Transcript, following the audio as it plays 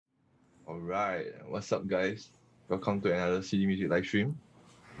Alright, what's up, guys? Welcome to another CD Music live stream.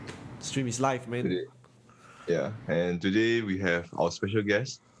 Stream is live, man. Today, and today we have our special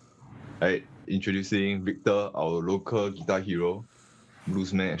guest, right? Introducing Victor, our local guitar hero,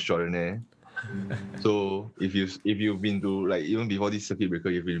 bluesman extraordinaire. So if you've been to like even before this circuit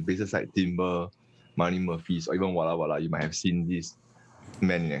breaker, you've been to places like Timber, Marnie Murphys, or even Walla Walla, you might have seen this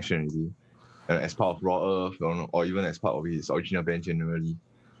man in action already. As part of Raw Earth, or even as part of his original band generally.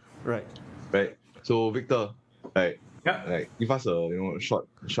 Right. Right. So Victor, Yeah. give us a short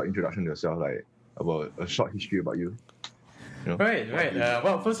introduction to yourself, like about a short history about you. Right.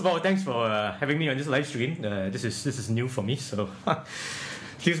 Well, first of all, thanks for having me on this live stream. This is new for me, so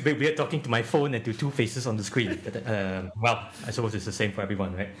feels a bit weird talking to my phone and to two faces on the screen. But, well, I suppose it's the same for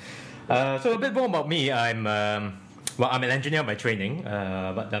everyone, right? So a bit more about me. I'm an engineer by training,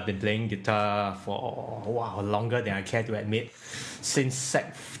 but I've been playing guitar for longer than I care to admit, since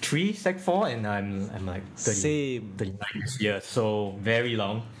Sec 3, Sec 4, and I'm like 39 years, so very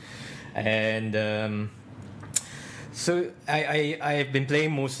long. And so I've been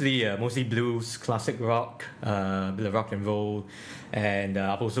playing mostly blues, classic rock, bit of rock and roll, and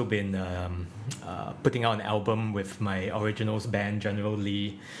I've also been putting out an album with my originals band, General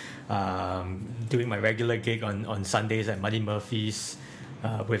Lee, doing my regular gig on Sundays at Muddy Murphy's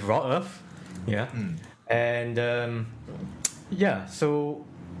with Raw Earth, and so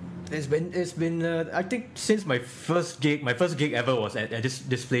it's been I think since my first gig ever was at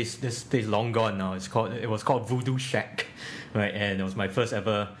this place long gone now. It was called Voodoo Shack, right? And it was my first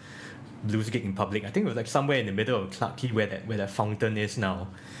ever blues gig in public. I think it was like somewhere in the middle of Clarke Quay where that fountain is now.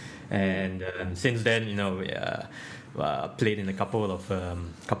 And since then, played in a couple of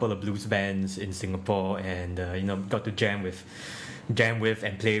blues bands in Singapore, and got to jam with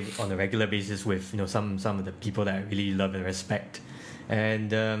and play on a regular basis with some of the people that I really love and respect.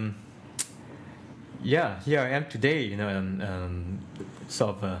 And here I am today.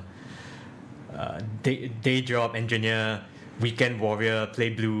 Sort of a day job engineer, weekend warrior, play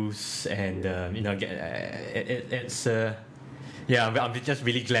blues, and I'm just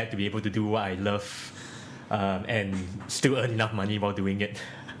really glad to be able to do what I love, and still earn enough money while doing it.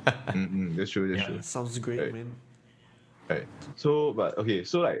 That's true. Sounds great, Right. man. Right. So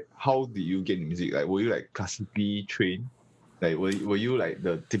like, how did you get into music? Like, were you like classically trained? Like, were you like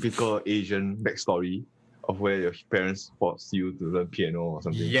the typical Asian backstory of where your parents forced you to learn piano or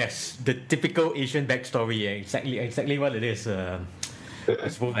something? Yes, the typical Asian backstory. Exactly what it is. I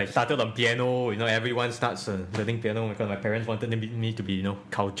suppose I started on piano. Everyone starts learning piano because my parents wanted me to be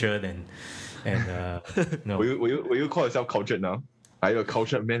cultured and Will you call yourself cultured now? Are you a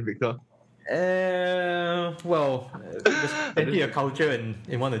cultured man, Victor? There's plenty of culture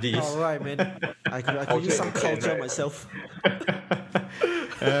in one of these. All right, man. I could use some culture myself.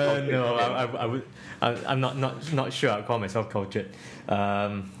 No, I'm not sure I'd call myself cultured.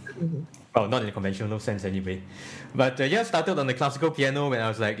 Well, not in a conventional sense anyway. But started on the classical piano when I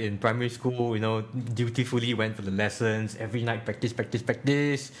was like in primary school. Dutifully went for the lessons every night. Practice.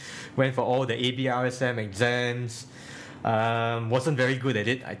 Went for all the ABRSM exams. Wasn't very good at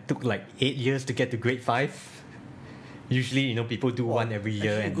it. I took like 8 years to get to grade 5. Usually, people do one every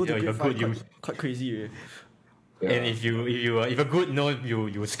year, and go to if you're grade good, five, quite crazy. and if you're good,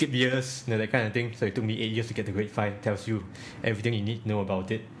 you skip years, that kind of thing. So it took me 8 years to get to grade 5. Tells you everything you need to know about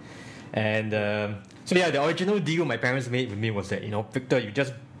it. And the original deal my parents made with me was that Victor, you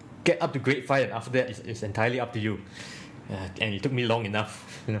just get up to grade 5, and after that it's entirely up to you. And it took me long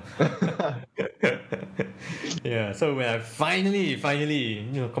enough, Yeah. So when I finally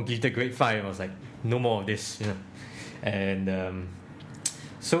completed grade 5, I was like, no more of this, And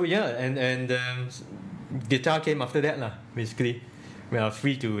guitar came after that, basically, when I was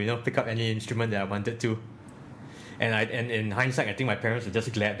free to pick up any instrument that I wanted to. And in hindsight, I think my parents were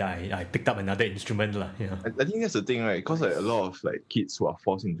just glad that I picked up another instrument, I think that's the thing, right? Because like a lot of like kids who are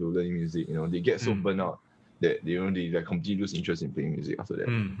forced into learning music, they get so burnt out that they completely lose interest in playing music after that.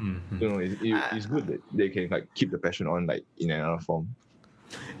 It's good that they can like keep the passion on like in another form.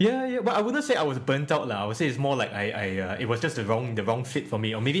 Yeah. But I wouldn't say I was burnt out, I would say it's more like it was just the wrong fit for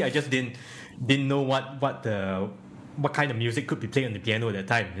me, or maybe I just didn't know what kind of music could be played on the piano at that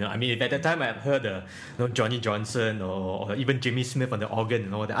time. I mean, if at that time I had heard Johnny Johnson or even Jimmy Smith on the organ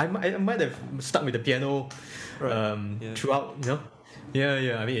and all that, I might have stuck with the piano throughout.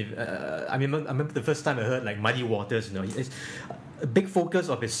 Yeah. I mean, I remember the first time I heard like Muddy Waters. It's a big focus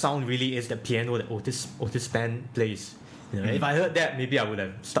of his sound really is the piano that Otis Spann plays. If I heard that, maybe I would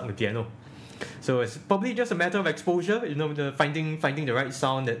have stuck with piano. So it's probably just a matter of exposure. Finding the right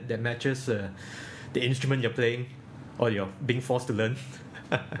sound that matches the instrument you're playing, or you're being forced to learn.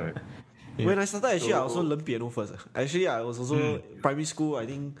 Right. When I started, actually, I also learned piano first. Actually, I was also primary school. I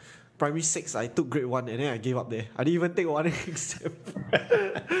think primary 6, I took grade 1, and then I gave up there. I didn't even take one exam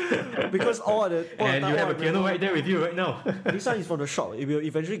because all the And you have a piano right there with you right now. this one is from the shop. It will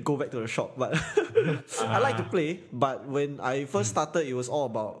eventually go back to the shop, but I like to play. But when I first started, it was all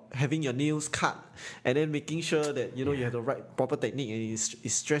about having your nails cut and then making sure that you have the right proper technique. And it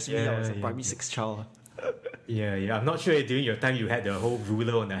stressed me out as a primary 6 child. Yeah. I'm not sure if during your time you had the whole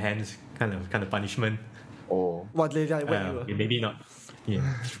ruler on the hands kind of punishment. Oh, What did I went you? Maybe not. Yeah.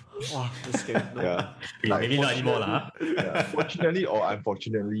 Wow, that's scary. No. yeah. Maybe not anymore, lah. Yeah. Fortunately or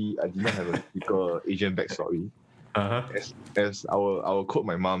unfortunately, I did not have a typical Asian backstory. Uh-huh. As I'll quote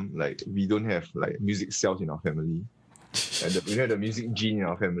my mom, like we don't have like music cells in our family, and we don't have the music gene in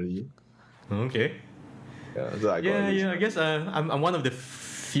our family. Okay. Yeah, so I got this. I guess I'm one of the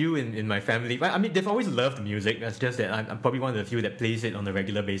few in my family. But I mean, they've always loved music. That's just that I'm probably one of the few that plays it on a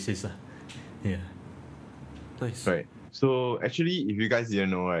regular basis. Yeah. Nice. Right. So actually, if you guys didn't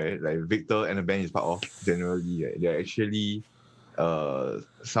know, right, like Victor and the band is part of generally, right, they're actually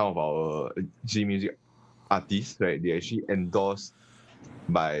some of our G music artists, right? They actually endorsed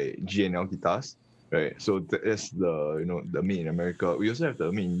by GNL guitars, right? So that's the made in America. We also have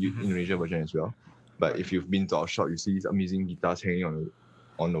the made in Indonesia version as well. But if you've been to our shop, you see these amazing guitars hanging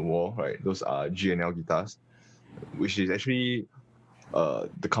on the wall, right? Those are GNL guitars, which is actually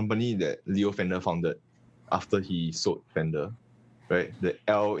the company that Leo Fender founded after he sold Fender, right? The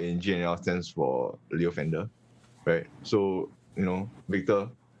L in GNL stands for Leo Fender, right? So, Victor,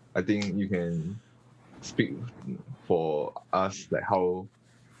 I think you can speak for us, like how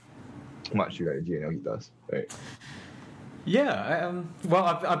much you like GNL guitars, right? Yeah, well,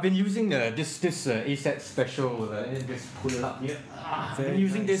 I've been using this ASAT special. Let me just pull it up here. I've been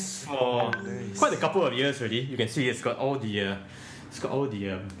using this for quite a couple of years already. You can see it's got all the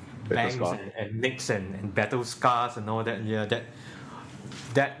bangs and nicks and battle scars and all that. Yeah,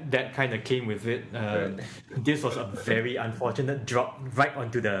 that kind of came with it. This was a very unfortunate drop right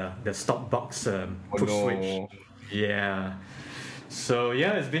onto the stop box push switch. Yeah. So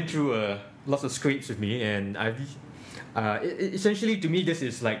yeah, it's been through lots of scrapes with me, and essentially to me this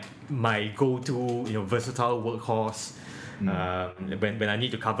is like my go-to versatile workhorse when I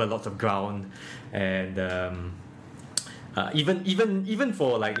need to cover lots of ground, and even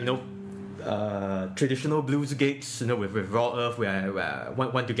for like traditional blues gigs with raw earth where I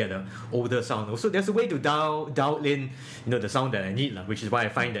want to get an older sound. Also, there's a way to dial in the sound that I need, which is why I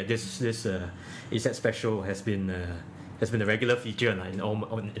find that this ASAT special has been a regular feature in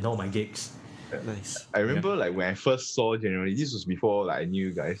all my gigs. Nice. I remember like when I first saw Generally, this was before like I knew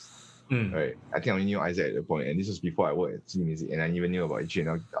you guys. Right. I think I only knew Isaac at the point, and this was before I worked at G Music, and I even knew about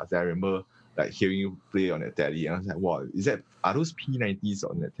GNL guitars. I remember like hearing you play on that telly, and I was like, wow, are those P90s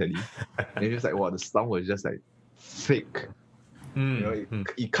on that telly? And it's just like, wow, the sound was just like thick.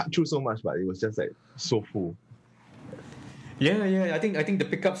 It cut through so much, but it was just like so full. Yeah. I think the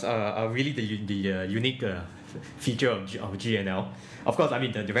pickups are really the unique feature of GNL. Of course, I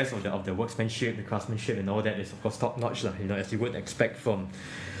mean the rest of the workmanship, the craftsmanship, and all that is of course top notch, as you would expect from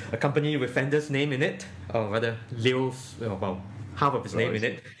a company with Fender's name in it, or rather Leo's, half of his name in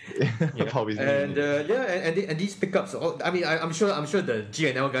it. And these pickups. I'm sure the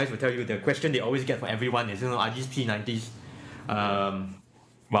GNL guys will tell you the question they always get for everyone is, are these P90s?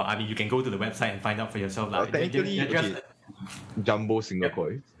 Well, I mean, you can go to the website and find out for yourself. Technically, jumbo single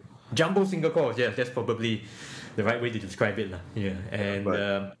coils. Jumbo single coils, yes, that's probably the right way to describe it. Yeah, and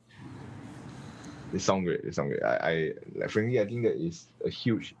they sound great. I like, frankly, I think that is a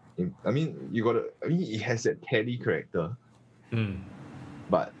huge. It has that Teddy character,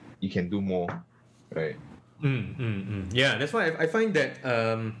 but you can do more, right? Yeah, that's why I find that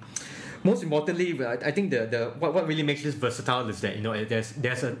most importantly, I think the what really makes this versatile is that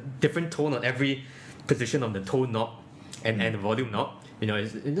there's a different tone on every position on the tone knob and the volume knob. A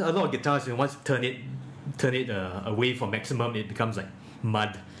lot of guitars, once you turn it away from maximum, it becomes like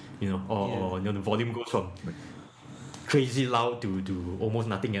mud, or the volume goes from crazy loud to almost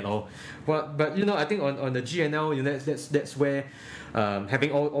nothing at all. But I think on the GNL, that's where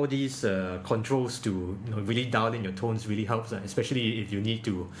having all these controls to really dial in your tones really helps, especially if you need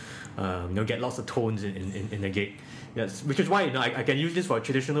to get lots of tones in a gig. Yes, which is why I can use this for a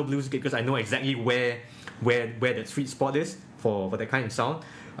traditional blues gig, because I know exactly where that sweet spot is for that kind of sound.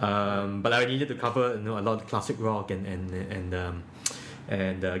 But I needed to cover a lot of classic rock and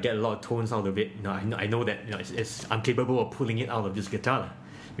get a lot of tones out of it. I know that I'm capable of pulling it out of this guitar,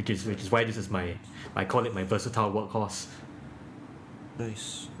 which is why this is I call it my versatile workhorse.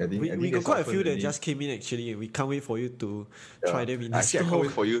 Nice. I think We got that's quite a often few the that need. just came in actually. We can't wait for you to try them in the Actually, I can't store.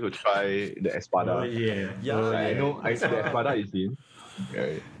 wait for you to try the Espada. Oh yeah. Yeah. Oh, I yeah. know the Espada is in.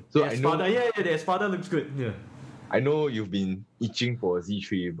 Right. So The I know Espada, yeah, the Espada looks good. Yeah. I know you've been itching for a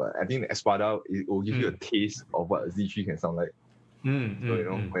Z3, but I think the Espada it will give you a taste of what a Z3 can sound like. So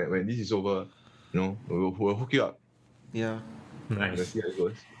when this is over, we'll hook you up. Yeah. Let's Nice. see how it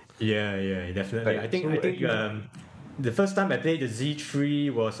goes. Yeah, definitely. Right, I think so the first time I played the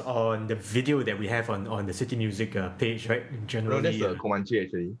Z3 was on the video that we have on the City Music page, right? No, Generally, that's the Comanche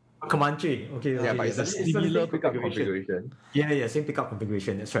actually. Comanche. Okay, Yeah, but it's a the similar same pickup configuration. Yeah, same pickup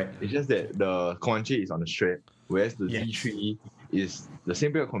configuration. That's right. It's just that the Comanche is on the strap, whereas the Yes. Z3 is the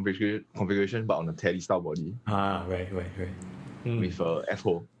same pickup configuration but on a Teddy style body Ah, right. with a F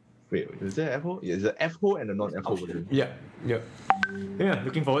hole. Wait, is there an F hole? Yeah, there's an F hole and a non F hole version. Yeah.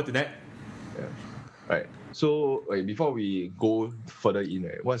 Looking forward to that. Yeah. Right. So before we go further in,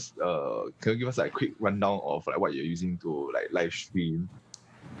 right, can you give us like a quick rundown of like what you're using to like live stream?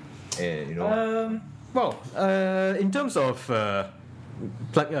 And In terms of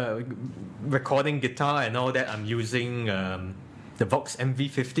recording guitar and all that, I'm using the Vox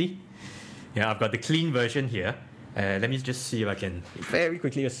MV50. Yeah, I've got the clean version here. Let me just see if I can very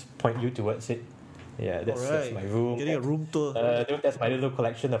quickly just point you towards it. Yeah, that's my room. Getting a room tour. That's my little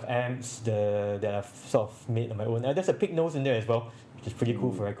collection of amps that I've sort of made on my own. There's a pig nose in there as well, which is pretty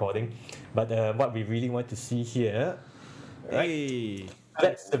cool for recording. But what we really want to see here, Hey.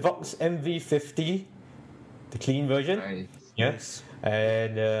 that's the Vox MV50, the clean version. nice. Yes,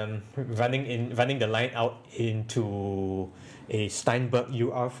 and running the line out into a Steinberg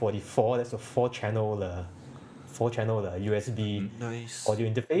UR44. That's a four-channel USB Nice. audio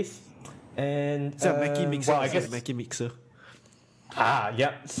interface. And Is that a Mackie mixer? well, I Is that a guess Mackie mixer.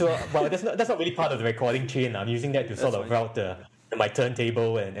 yeah. So that's not really part of the recording chain. I'm using that to sort of route my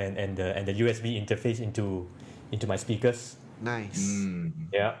turntable and the USB interface into my speakers. Nice.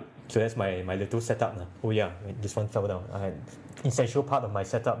 Yeah. So that's my little setup now. Oh yeah, this one fell down. Essential part of my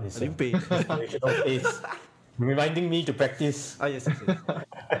setup is I didn't pay. operational space, reminding me to practice. Yes.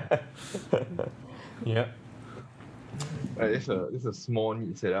 Yeah. It's a small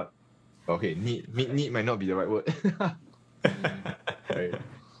neat setup. Okay, neat might not be the right word. Right.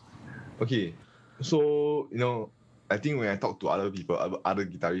 Okay, so I think when I talk to other people, other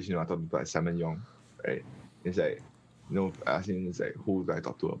guitarists, I talk to people like Simon Young, right? It's like, I ask him, it's like, who do I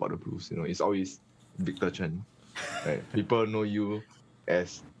talk to about the blues? It's always Victor Chen, right? People know you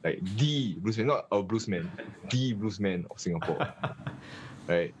as like the bluesman, not a bluesman, the bluesman of Singapore,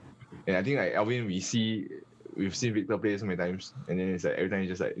 right? And I think like Alvin, we've seen Victor play so many times, and then it's like every time he's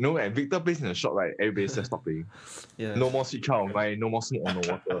just like, when Victor plays in the shop, right, everybody just stop playing. Yeah. No more switch out of mine, no more smoke on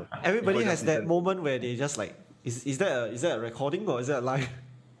the water. Everybody People has just that listen. moment where they just like, is that a recording or is that a live?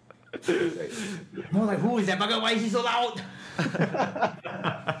 Like, More like, who is that bugger? Why is he so loud?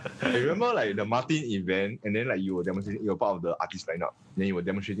 I remember like the Martin event, and then like you were demonstrating, you were part of the artist lineup, then you were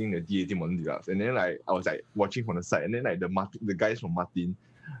demonstrating the D80 Modern Deluxe, and then like I was like watching from the side, and then like the guys from Martin,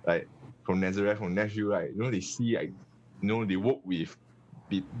 like from Nazareth, from Nashville, right, they see like, they work with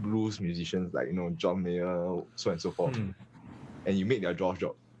big blues musicians like John Mayer, so and so forth, and you make their jaws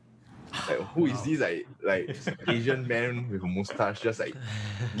drop. Like, who is this like Asian man with a mustache just like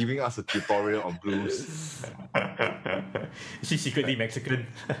giving us a tutorial on blues? Is he secretly Mexican?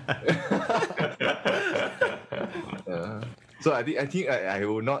 So I think I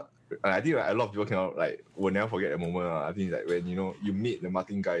will not. I think like, a lot of people will never forget that moment. I think like when you meet the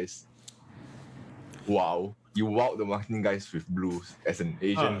Martin guys. Wow, you wowed the Martin guys with blues as an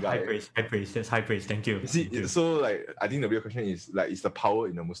Asian guy. High praise. That's high praise. Thank you. See, Thank you. so like I think the real question is like, is the power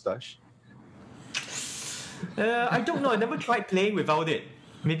in the mustache? I don't know. I never tried playing without it.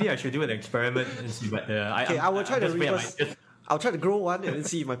 Maybe I should do an experiment and see. But I will try to just wait, reverse. I'll try to grow one and then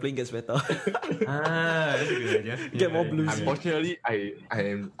see if my playing gets better. that's a good idea. Get more blues. Unfortunately,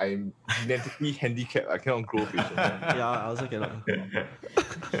 I'm genetically handicapped. I cannot grow facial hair. Yeah, I also cannot.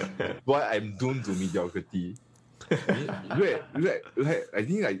 Why I'm doomed to mediocrity. I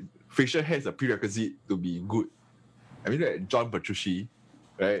think like facial hair is a prerequisite to be good. I mean like John Petrucci,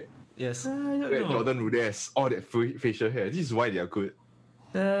 right? Yes. Jordan Rudess, all that facial hair. This is why they are good.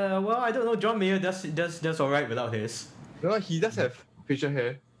 Well, I don't know. John Mayer does all right without his. No, he does have facial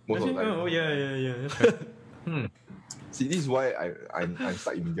hair most of the time. Oh yeah. That's right. See, this is why I'm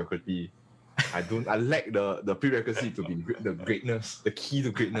stuck in mediocrity. I lack the prerequisite to be the greatness, the key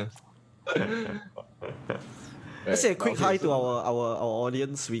to greatness. Let's say a quick Okay, hi so- to our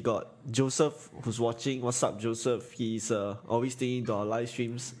audience. We got Joseph who's watching. What's up, Joseph? He's always tuning into our live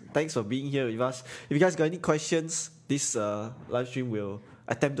streams. Thanks for being here with us. If you guys got any questions, this live stream will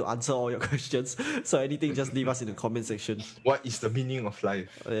attempt to answer all your questions. So anything, just leave us in the comment section. What is the meaning of life?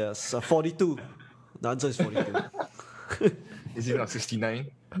 Yes, 42. The answer is 42. Is it not 69?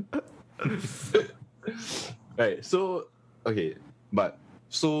 Right, so okay, but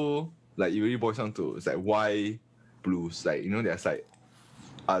so like it really boils down to it's like why blues? Like, you know, there's like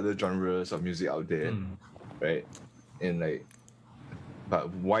other genres of music out there, right? And like, but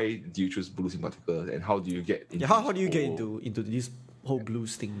why do you choose blues in particular? And how do you get into Yeah, how this do you get whole- into this whole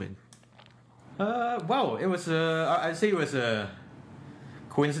blues thing, man? Wow, it was I'd say it was a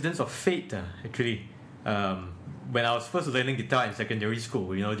coincidence of fate, actually. When I was first learning guitar in secondary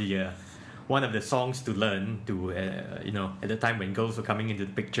school, you know, the one of the songs to learn to, you know, at the time when girls were coming into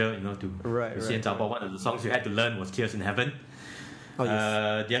the picture, you know, to Right, see and right. one of the songs you had to learn was Tears in Heaven. Oh,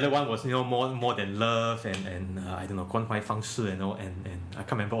 yes. The other one was, you know, more than love and I don't know, 关怀方式 and all, and I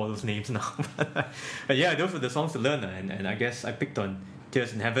can't remember all those names now. But yeah, those were the songs to learn, and I guess I picked on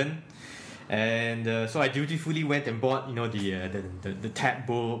Tears in Heaven. And so I dutifully went and bought, you know, the tab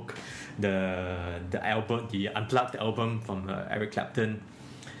book, the album, the unplugged album from Eric Clapton,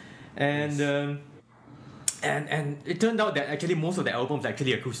 and it turned out that actually most of the albums are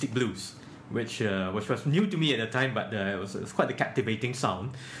actually acoustic blues, which was new to me at the time, but it was quite a captivating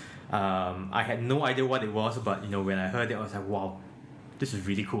sound. I had no idea what it was, but you know, when I heard it, I was like, wow, this is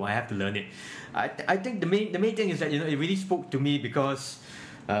really cool. I have to learn it. I think the main thing is that, you know, it really spoke to me because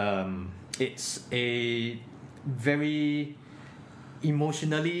it's a very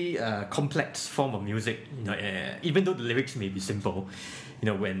emotionally complex form of music. You know, even though the lyrics may be simple, you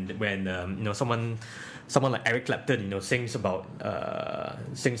know, when you know, someone like Eric Clapton, you know, sings about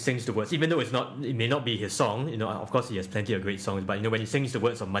sings the words, even though it may not be his song. You know, of course he has plenty of great songs, but you know, when he sings the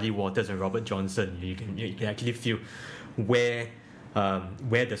words of Muddy Waters and Robert Johnson, you can actually feel where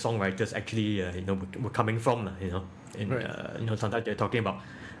the songwriters actually you know, were coming from, you know. And, Right. you know, sometimes they're talking about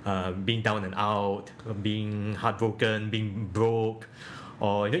being down and out, being heartbroken, being broke,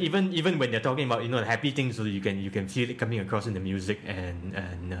 or you know, even when they're talking about, you know, the happy things, so you can feel it coming across in the music, and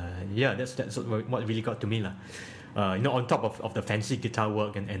yeah, that's what really got to me, lah. You know, on top of the fancy guitar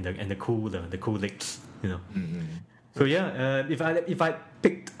work and the cool licks, you know. So yeah, if I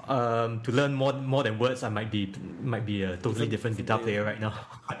picked to learn more than words, I might be a totally different guitar player right now.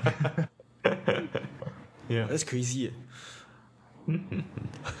 Yeah. That's crazy.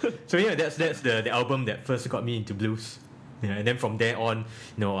 So yeah, that's the album that first got me into blues. Yeah, and then from there on,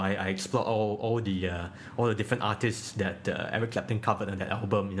 you know, I explored all the different artists that Eric Clapton covered on that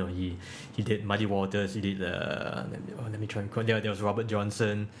album. You know, he did Muddy Waters, he did let me try and quote. There was Robert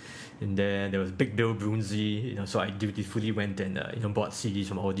Johnson, and then there was Big Bill Broonzy. You know, so I dutifully went and you know, bought CDs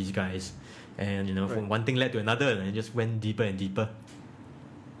from all these guys, and you know, from one thing led to another, and I just went deeper and deeper.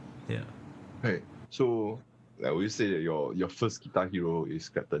 Yeah. Right. So, like, would you say that your first guitar hero is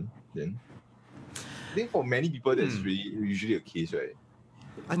Clapton? Then, I think for many people that's really usually a case, right?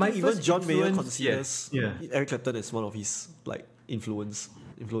 I My think even first John Mayer influence- considers yeah. Eric Clapton as one of his like influences.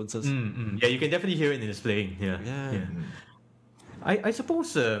 Yeah, you can definitely hear it in his playing. Yeah. Yeah. I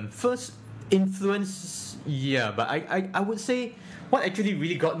suppose first influence, yeah, but I would say what actually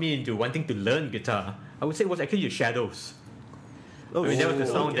really got me into wanting to learn guitar, I would say, was actually the Shadows. Oh, I mean, that was the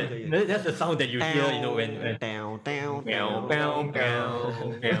okay, sound okay. that's the sound that you hear, you know, when down.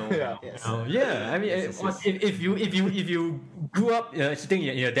 yeah, I mean, if you grew up sitting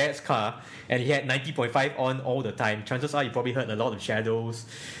in your dad's car and he had 90.5 on all the time, chances are you probably heard a lot of Shadows,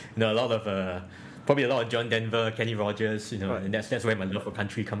 you know, a lot of probably a lot of John Denver, Kenny Rogers, you know, Right. and that's where my love for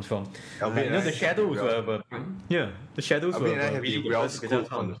country comes from. Alvin You and know, I the have Shadows well- were the Shadows Alvin were and I have really the the well first guitar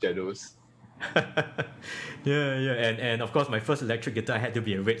scope on sound. the Shadows. Yeah, and of course my first electric guitar had to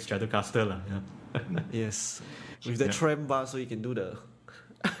be a red Stratocaster, lah. Yeah. Yes, with the Yeah. tram bar, so you can do the.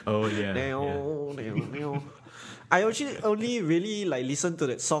 Oh yeah. I actually only really like listened to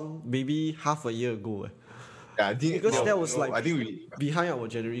that song maybe half a year ago. Yeah, I think Because that was no, like I think we behind our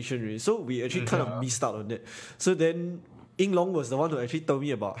generation, really. So we actually kind of missed out on that. So then Ying Long was the one who actually told me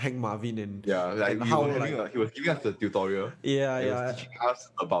about Hank Marvin and like and we how were having like he was giving us the tutorial. yeah He was yeah teaching us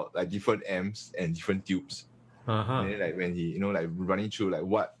about like different amps and different tubes. Uh-huh. And then like when he, you know, like running through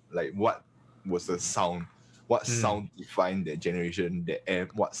what was the sound, what sound defined that generation,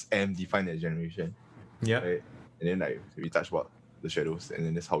 what amp defined that generation, Yeah. right? And then like we touched about the Shadows, and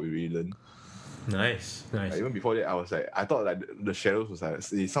then that's how we really learned. Nice. Like, even before that, I was like, I thought like the Shadows was like,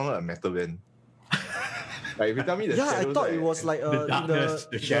 it sounded like a metal band. Like if you tell me the Yeah, I shadows, thought right, it was like The darkness,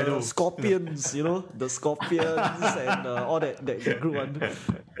 the shadows. scorpions, you know, the scorpions and all that group one.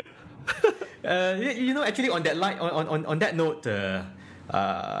 Actually, on that on that note,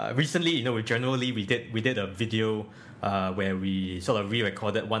 recently, we did a video where we sort of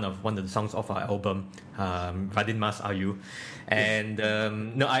re-recorded one of the songs of our album, Radin Mas Ayu, and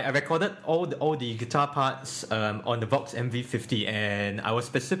I recorded all the guitar parts on the Vox MV50, and I was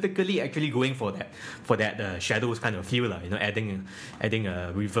specifically actually going for that shadows kind of feel, adding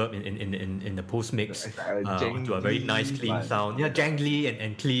a reverb in the post mix to a very nice clean sound, jangly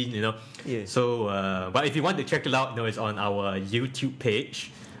and clean, Yeah. So, but if you want to check it out, it's on our YouTube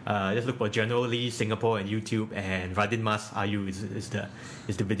page. Just look for General Lee Singapore on YouTube, and Radin Mas Ayu is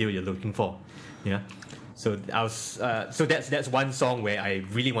the video you're looking for. Yeah. So that's one song where I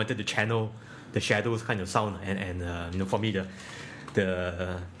really wanted to channel the shadows kind of sound, and for me the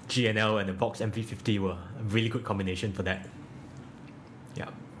GNL and the Vox MV50 were a really good combination for that. Yeah.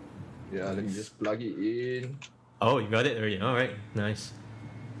 Yeah, let me just plug it in. Oh, you got it already. All right, nice.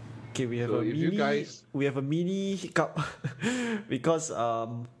 Okay, we have So a if mini. you guys- We have a mini hiccup because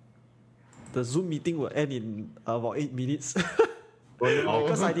the Zoom meeting will end in about 8 minutes.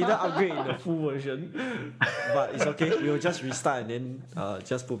 Because I didn't upgrade in the full version, but it's okay. We'll just restart and then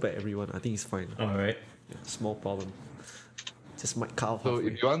just put back everyone. I think it's fine. All right. Yeah, small problem. Just might cut off So halfway.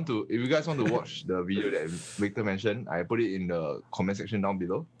 if you guys want to watch the video that Victor mentioned, I put it in the comment section down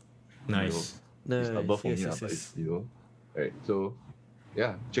below. Nice. It's above for me, yes, but yes. it's below. Right. So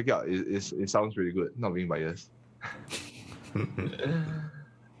yeah, check it out. It sounds really good. Not being biased.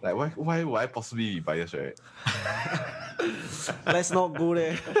 Like why would I possibly be biased, right? Let's not go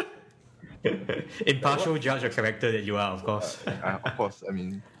there. Impartial judge of character that you are, of course. Of course, I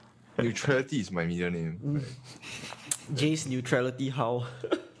mean, neutrality is my middle name. Right? Jay's neutrality, how?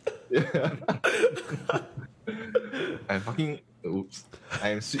 I'm fucking. Oops. I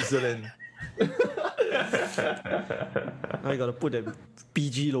am Switzerland. Now you gotta put that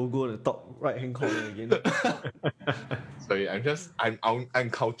PG logo on the top right hand corner again. Sorry, I'm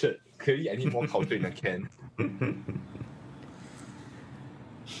cultured. Clearly, I need more culture in a can.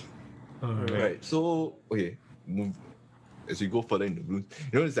 Right. So okay, as we go further into blues,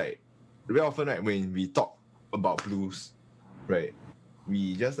 it's like very often, right, when we talk about blues, right,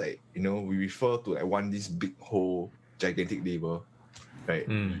 we just we refer to this big whole gigantic label, right?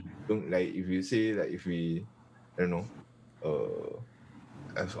 Don't if you say if we, I don't know,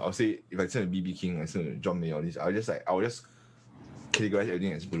 I'll say if I listen to BB King, I listen to John Mayer, all this, I will just categorize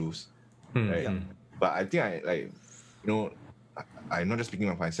everything as blues, right? Yeah. But I think I'm not just speaking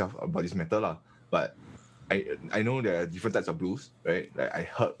of myself about this matter lah, but I know there are different types of blues, right? Like I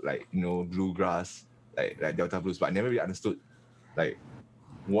heard bluegrass, like Delta blues, but I never really understood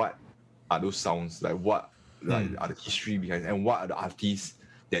what are those sounds, what are the history behind it, and what are the artists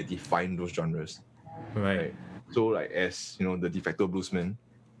that define those genres. Right. So as the de facto bluesman,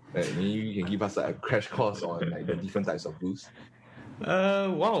 maybe you can give us a crash course on the different types of blues.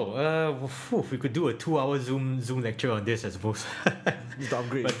 Wow. We could do a 2-hour Zoom lecture on this, I suppose. Need to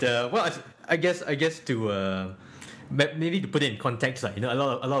upgrade. But I guess to maybe to put it in context, a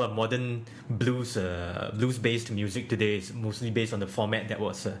lot of modern blues based music today is mostly based on the format that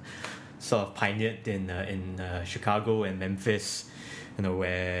was sort of pioneered in Chicago and Memphis.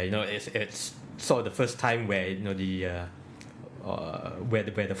 Where it's sort of the first time where where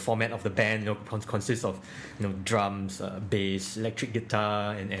the format of the band consists of drums, bass, electric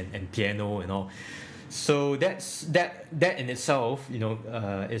guitar, and piano and all. So that in itself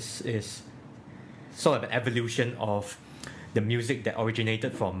is sort of an evolution of the music that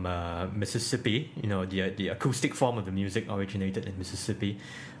originated from Mississippi. The acoustic form of the music originated in Mississippi,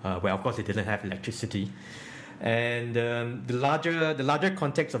 where of course they didn't have electricity. And the larger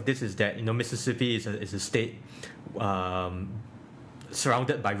context of this is that Mississippi is a state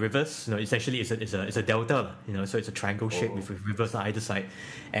surrounded by rivers. Essentially it's a delta. So it's a triangle shape with rivers on either side,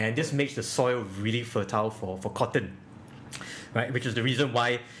 and this makes the soil really fertile for cotton, right? Which is the reason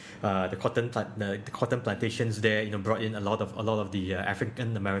why the cotton plantations there brought in a lot of the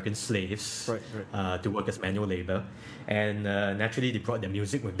African American slaves Right. to work as manual labor, and naturally they brought their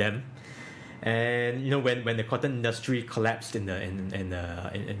music with them. And when the cotton industry collapsed in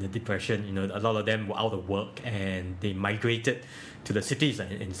the depression, a lot of them were out of work and they migrated to the cities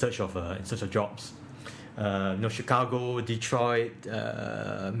in search of jobs. Chicago, Detroit,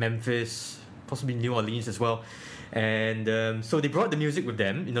 Memphis, possibly New Orleans as well. And so they brought the music with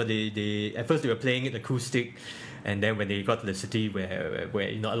them. They at first they were playing it acoustic, And then when they got to the city, where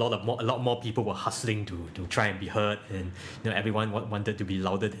you know a lot more people were hustling to try and be heard, and you know everyone wanted to be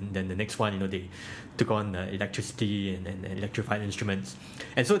louder than the next one. You know, they took on electricity and electrified instruments,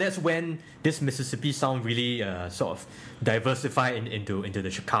 and so that's when this Mississippi sound really sort of diversified into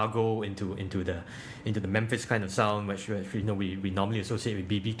the Chicago, into the Memphis kind of sound, which you know we normally associate with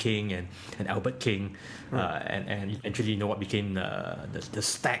B.B. King and Albert King, and eventually you know what became the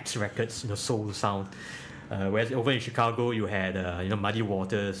Stax Records, you know, soul sound. Whereas over in Chicago, you had you know Muddy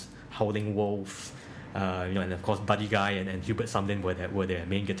Waters, Howling Wolf, you know, and of course Buddy Guy and Hubert Sumlin were their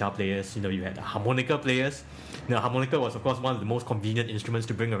main guitar players. You know, you had the harmonica players. You know, harmonica was of course one of the most convenient instruments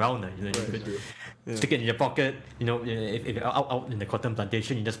to bring around. You know, you could stick it in your pocket. You know, if you're out in the cotton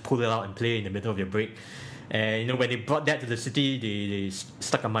plantation, you just pull it out and play in the middle of your break. And you know, when they brought that to the city, they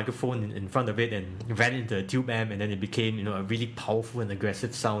stuck a microphone in front of it and ran into a tube amp, and then it became, you know, a really powerful and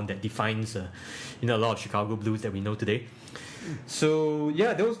aggressive sound that defines you know, a lot of Chicago blues that we know today. So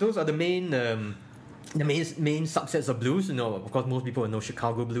yeah, those are the main subsets of blues. You know, of course, most people know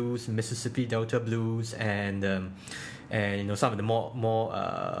Chicago blues, Mississippi Delta blues, and you know, some of the more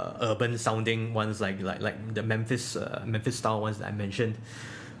urban sounding ones like the Memphis style ones that I mentioned.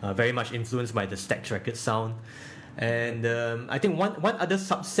 Very much influenced by the Stax Records sound. And I think one other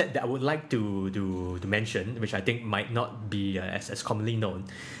subset that I would like to mention, which I think might not be as commonly known,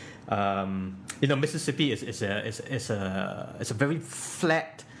 you know, Mississippi is a very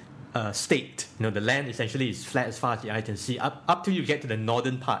flat state. You know, the land essentially is flat as far as the eye can see, up till you get to the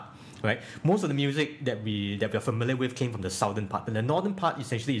northern part. Right, most of the music that we're familiar with came from the southern part, but the northern part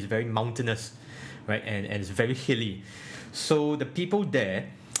essentially is very mountainous, right, and it's very hilly. So the people there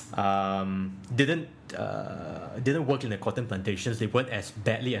didn't work in the cotton plantations. They weren't as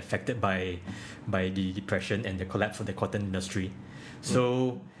badly affected by the depression and the collapse of the cotton industry.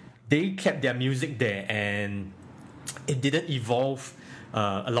 So they kept their music there, and it didn't evolve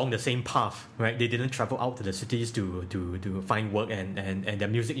along the same path, right? They didn't travel out to the cities to find work, and their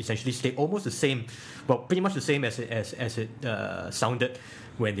music essentially stayed almost the same, well, pretty much the same as it sounded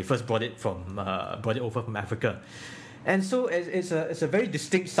when they first brought it over from Africa. And so it's a very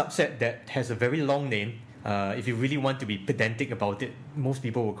distinct subset that has a very long name. If you really want to be pedantic about it, most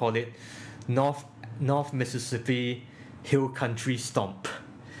people will call it North Mississippi Hill Country Stomp.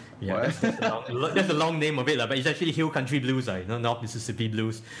 Yeah, that's the long name of it, but it's actually Hill Country Blues, North Mississippi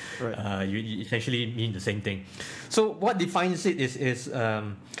Blues. Right. You essentially mean the same thing. So what defines it is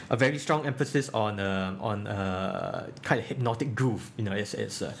a very strong emphasis on kind of hypnotic groove. You know,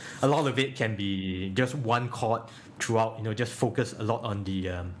 it's a lot of it can be just one chord throughout. You know, just focus a lot on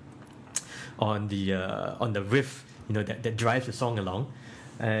the riff. You know, that drives the song along.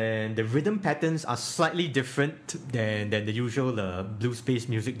 And the rhythm patterns are slightly different than the usual blues-based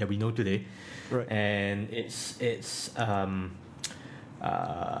music that we know today. Right. And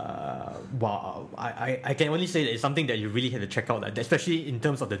wow, I can only say that it's something that you really have to check out, especially in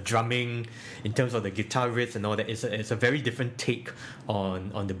terms of the drumming, in terms of the guitar riffs and all that. It's a very different take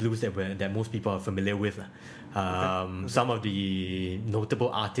on the blues that most people are familiar with. Some of the notable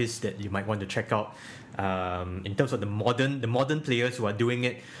artists that you might want to check out, in terms of the modern players who are doing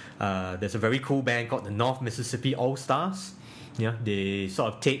it, there's a very cool band called the North Mississippi All Stars. Yeah, they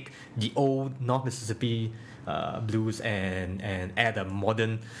sort of take the old North Mississippi blues and add a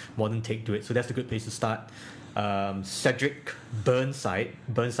modern take to it. So that's a good place to start. Cedric Burnside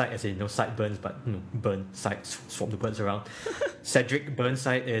as in no sideburns, but Burnside, swap the words around. Cedric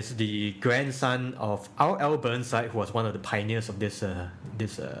Burnside is the grandson of R.L. Burnside, who was one of the pioneers of this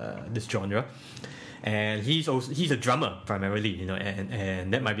genre. And he's a drummer primarily, you know,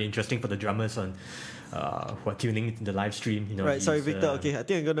 and that might be interesting for the drummers on who are tuning into the live stream. You know, right. Sorry, Victor. Okay, I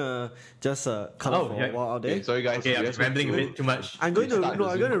think I'm gonna just cut off for a while out there. Okay, sorry guys. Okay, I'm rambling a bit too much. I'm going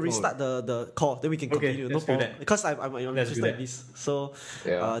to restart the call. Then we can continue. Okay, let's do that. Because I'm interested in this. So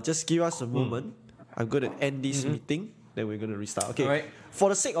just give us a moment. I'm going to end this meeting. Then we're going to restart. Okay. Right. For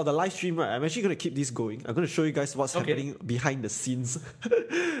the sake of the live stream, right, I'm actually going to keep this going. I'm going to show you guys what's happening behind the scenes.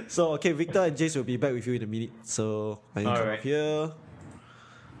 So, okay, Victor and Jace will be back with you in a minute. So, I come up here.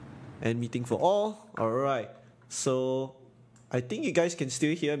 And meeting for all. Alright. So, I think you guys can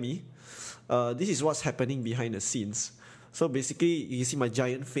still hear me. This is what's happening behind the scenes. So, basically, you can see my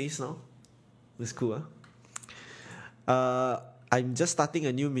giant face now. That's cool, huh? I'm just starting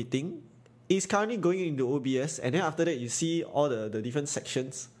a new meeting. It's currently going into OBS, and then after that you see all the different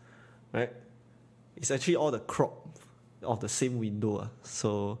sections, right? It's actually all the crop of the same window.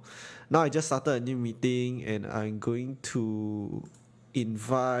 So now I just started a new meeting, and I'm going to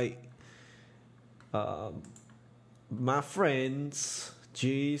invite my friends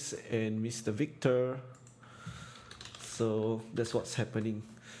Jace and Mr. Victor So that's what's happening.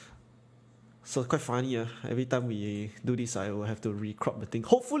 So quite funny, every time we do this, I will have to recrop the thing.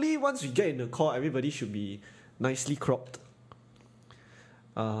 Hopefully, once we get in the call, everybody should be nicely cropped.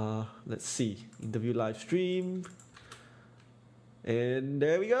 Let's see. Interview live stream. And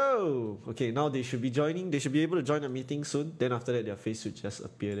there we go. Okay, now they should be joining. They should be able to join the meeting soon. Then after that, their face should just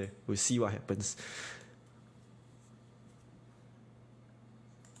appear there. We'll see what happens.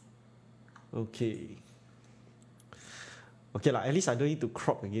 Okay. Okay, at least I don't need to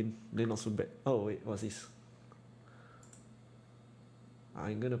crop again. Then not so bad. Oh, wait, what's this?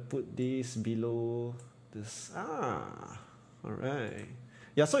 I'm gonna put this below this. Alright.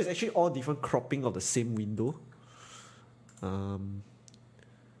 Yeah, so it's actually all different cropping of the same window.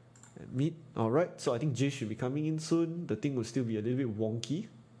 Admit. Alright, so I think Jay should be coming in soon. The thing will still be a little bit wonky.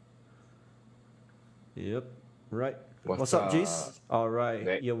 Yep. Right. What's up, Jace?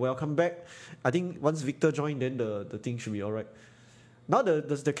 Alright. Yeah, welcome back. I think once Victor joined, then the thing should be alright. Now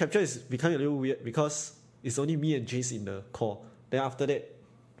the capture is becoming a little weird because it's only me and Jace in the call. Then after that,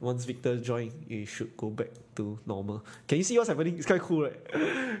 once Victor joined, it should go back to normal. Can you see what's happening? It's quite cool, right?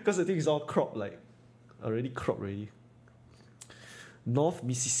 Because the thing is all cropped, already cropped already. North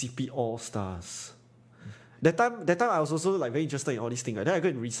Mississippi All Stars. That time I was also very interested in all these things. Right? Then I go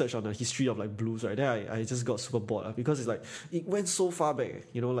and research on the history of blues. Right, then I just got super bored because it's it went so far back.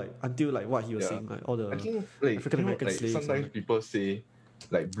 Until what he was saying, all the African American slaves. Sometimes people say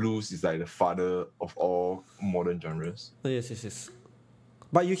blues is the father of all modern genres. Yes.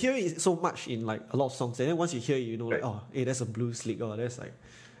 But you hear it so much in a lot of songs, and then once you hear it, hey, that's a blues lick, or that's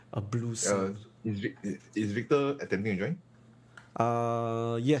a blues song. Is Victor attempting to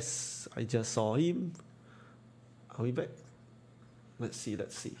join? Yes, I just saw him. Are we back? Let's see.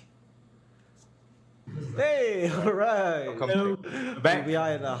 Hey, alright. Hello. Back. We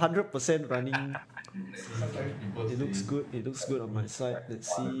are at 100% running. It looks good on my side.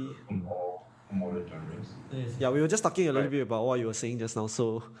 Let's see. Modern genres. Yeah, we were just talking a little bit about what you were saying just now,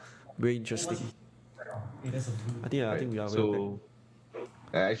 so very interesting. I think we are. So,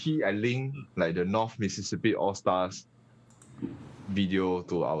 actually, I linked the North Mississippi All Stars video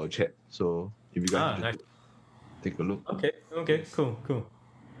to our chat. So if you guys take a look. Okay, cool.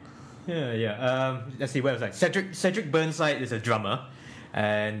 Yeah. Let's see what else. Cedric Burnside is a drummer,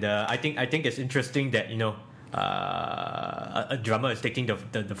 and I think it's interesting that a drummer is taking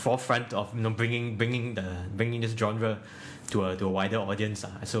the forefront of bringing this genre to a wider audience.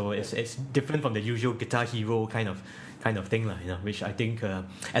 So it's different from the usual Guitar Hero kind of thing, which I think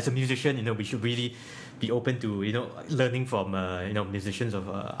as a musician, we should really be open to learning from musicians of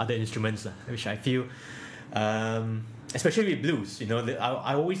other instruments, which I feel, especially with blues,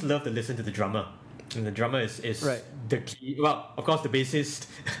 I always love to listen to the drummer. And the drummer is right. The key. Well, of course, the bassist.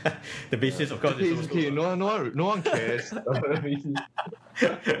 The bassist, of course, is also. Okay. No one cares.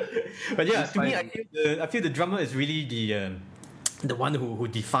 But yeah, to me, I feel the drummer is really the one who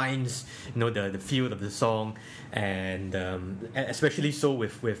defines the feel of the song, and especially so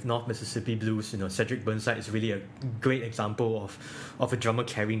with North Mississippi Blues. Cedric Burnside is really a great example of a drummer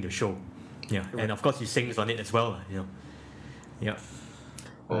carrying the show. Yeah, right. And of course he sings on it as well. Yeah.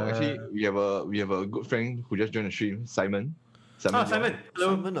 Actually, we have a good friend who just joined the stream, Simon. Simon.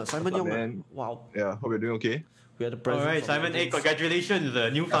 Hello. Simon Young. Wow. Yeah, hope you're doing okay. We are the president. All right, Simon. Hey, congratulations, the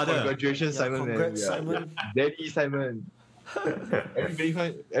new father. Congratulations, Simon. Congrats, Simon. Daddy Simon.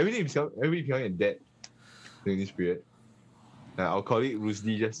 Everybody becoming a dad during this period. Our colleague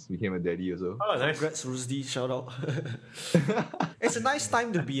Rusdi just became a daddy also. Oh, nice. Congrats, Rusdi. Shout out. It's a nice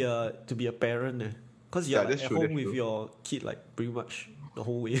time to be a parent, because you're at home with your kid pretty much the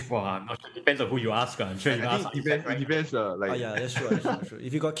whole way. Well, I'm not sure. Depends on who you ask. I'm sure you ask. It depends. Yeah, that's true.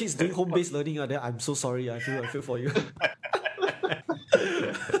 If you got kids doing home-based learning, then I'm so sorry. I feel for you.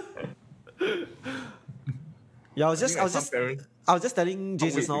 Yeah, I was just telling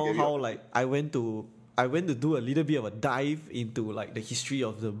Jay just now how I went to do a little bit of a dive into the history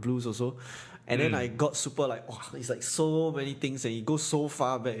of the blues also. And then I got super it's so many things, and it goes so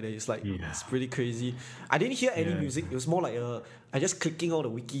far back that it's pretty crazy. I didn't hear any music. It was more I just clicking all the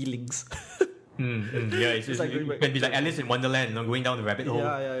wiki links. Yeah, it can be like Alice in Wonderland, going down the rabbit hole.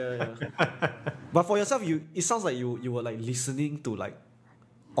 Yeah. But for yourself, it sounds like you were listening to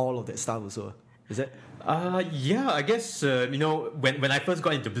all of that stuff also. Is that? Yeah, I guess when I first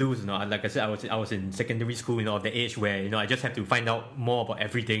got into blues, like I said, I was in secondary school, of the age where I just have to find out more about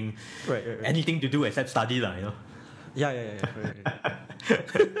everything, right. Anything to do except study, Yeah. Right.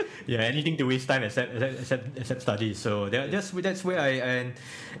 Yeah, anything to waste time except study. So that's where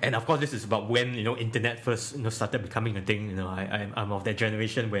and of course this is about when internet first started becoming a thing. I'm of that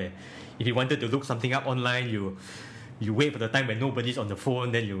generation where if you wanted to look something up online, you you wait for the time when nobody's on the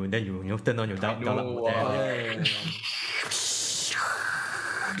phone, then you turn on your dial-up know, modem. wow.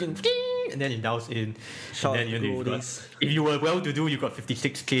 And then it dials in. Shout And then out to you've good got, old days. if you were well-to-do, you got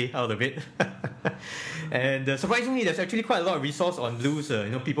 56k out of it. And surprisingly, there's actually quite a lot of resource on blues.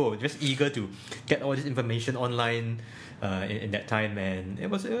 People were just eager to get all this information online in that time, and it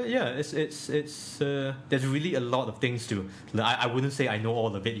was there's really a lot of things to. I wouldn't say I know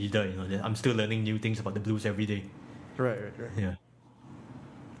all of it either. I'm still learning new things about the blues every day. Right. Yeah.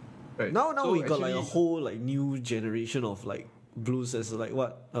 Right. Now So we got like a actually- whole like new generation of like blues, as like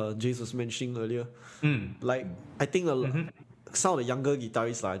what Jace was mentioning earlier. Like I think some of the younger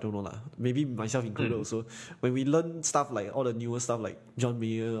guitarists, I don't know lah, maybe myself included also, when we learn stuff like all the newer stuff like John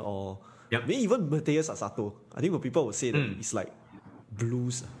Mayer or Yep. maybe even Mateus Asato, I think when people would say that it's like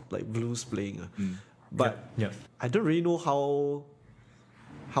blues playing. But Yeah. I don't really know how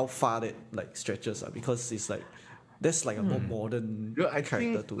far that like stretches because it's like that's like a more modern You know, I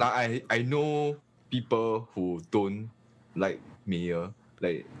character think to like I know people who don't like Mayer,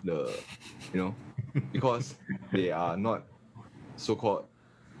 like because they are not so-called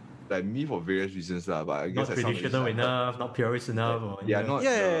like me for various reasons lah. But I guess Not like some traditional reasons, enough, not purist enough. Or, they are not.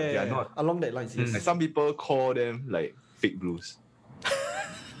 yeah, They are not. along that lines. Yes. Like some people call them like fake blues.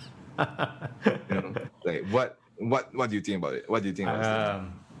 Like what do you think about it? What do you think about it?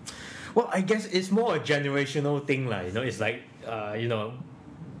 Well, I guess it's more a generational thing, It's like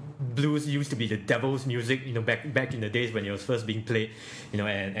blues used to be the devil's music, back in the days when it was first being played,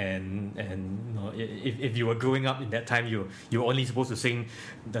 and if you were growing up in that time, you were only supposed to sing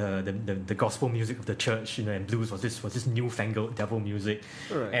the gospel music of the church, and blues was this newfangled devil music,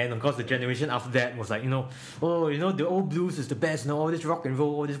 Right. and of course the generation after that was like, the old blues is the best, all this rock and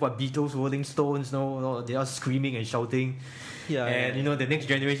roll, all this what Beatles, Rolling Stones, they are screaming and shouting. Yeah, And yeah. the next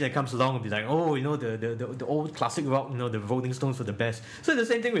generation that comes along will be like, the old classic rock, the Rolling Stones were the best. So the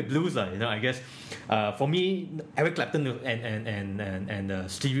same thing with blues, I guess. For me, Eric Clapton and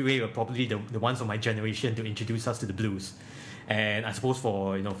Stevie Ray were probably the ones of my generation to introduce us to the blues. And I suppose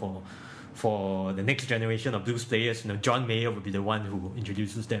for the next generation of blues players, John Mayer would be the one who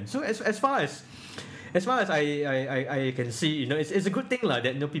introduces them. So as far as I can see, it's a good thing that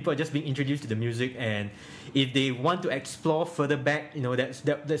people are just being introduced to the music, and if they want to explore further back,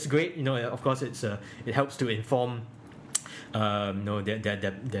 that's great. Of course, it helps to inform, their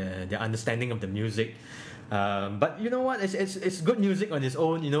understanding of the music. But you know what? It's good music on its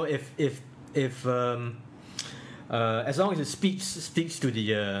own. If as long as it speaks to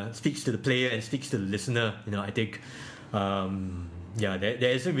the player and speaks to the listener, I think.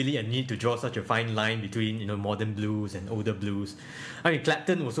 There isn't really a need to draw such a fine line between modern blues and older blues. I mean,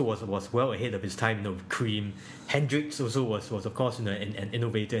 Clapton also was well ahead of his time. With Cream. Hendrix also was of course an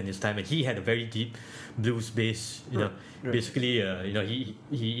innovator in his time, and he had a very deep blues bass. Right. Basically,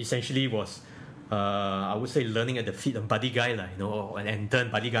 he essentially was. I would say learning at the feet of Buddy Guy, and in turn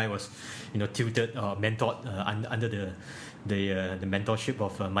Buddy Guy was, tutored or mentored under the mentorship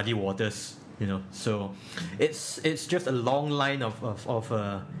of Muddy Waters. So it's just a long line of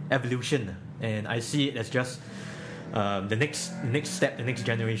evolution, and I see it as just the next step, the next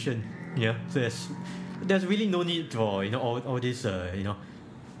generation. So there's really no need for all this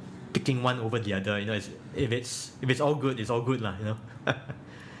picking one over the other. If it's all good, it's all good lah.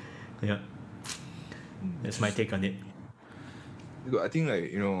 Yeah, that's my take on it. I think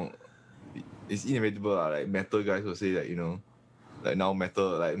it's inevitable. Like metal guys will say that like now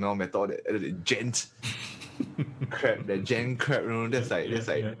metal that gent crap, that gent crap. That's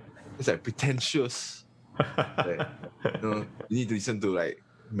like pretentious. Like, you need to listen to like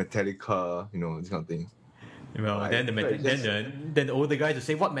Metallica, this kind of thing. Well, Right. then Right, then the older guys will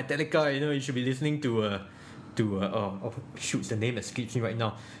say, "What Metallica? You should be listening to shoot, the name escapes me right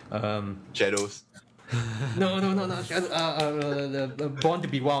now. Shadows. No. Born to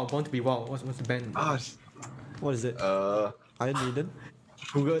Be Wild. Born to Be Wild. What's the band? What is it? Uh, Iron Maiden?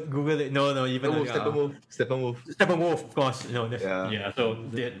 Google it. No, even Steppenwolf. Steppenwolf, of course. Yeah. So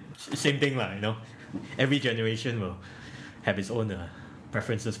same thing, Every generation will have its own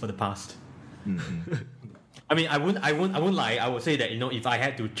preferences for the past. I mean, I won't lie. I would say that if I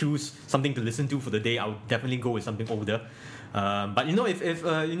had to choose something to listen to for the day, I would definitely go with something older. But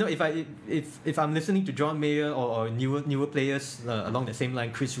if I'm listening to John Mayer or newer players along the same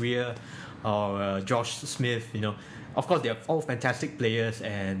line, Chris Rea or Josh Smith, of course they're all fantastic players,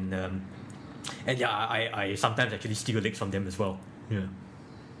 and I sometimes actually steal licks from them as well.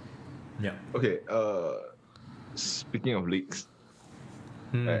 Yeah. Okay. Speaking of leaks,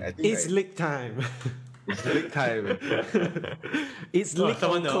 I think It's lick time. It's lick time. It's Oh, lick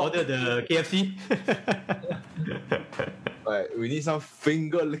someone o'clock. ordered the KFC. Right, we need some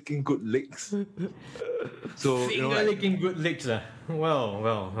finger licking good licks. So Finger licking good licks.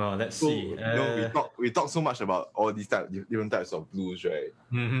 Well, let's see. we talk so much about all these different types of blues, right?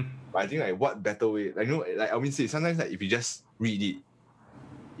 Mhm. But I think like what better way? Like like I mean, say sometimes like if you just read it,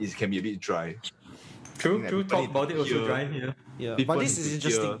 it can be a bit dry. True. people Talk need about to it also hear- dry. Yeah. Yeah, People but this need is to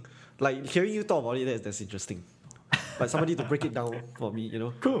interesting. hear- Like hearing you talk about it, that's interesting. But somebody to break it down for me,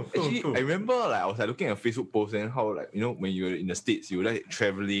 Cool. Actually, I remember like I was like looking at a Facebook post and how like when you were in the States, you were like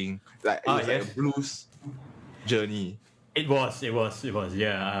traveling, like it was like yes. a blues journey. It was.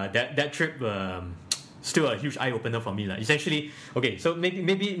 Yeah, that trip still a huge eye opener for me. Essentially, okay. So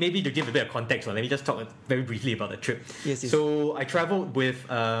maybe to give a bit of context, let me just talk very briefly about the trip. Yes. So I traveled with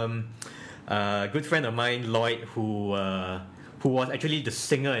a good friend of mine, Lloyd, who was actually the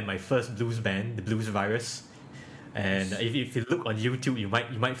singer in my first blues band, the Blues Virus. And if you look on YouTube, you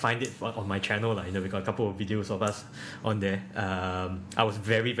might find it on my channel. We got a couple of videos of us on there. I was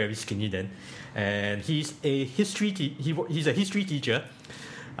very, very skinny then, and he's a history he's a history teacher.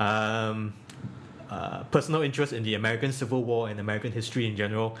 Personal interest in the American Civil War and American history in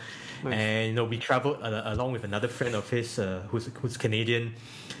general. Nice. And we traveled along with another friend of his who's Canadian,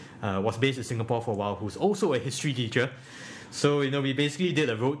 was based in Singapore for a while, who's also a history teacher. So we basically did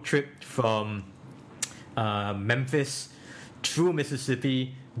a road trip from Memphis through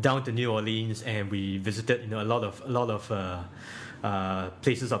Mississippi down to New Orleans, and we visited a lot of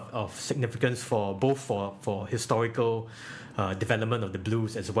places of significance for both for historical development of the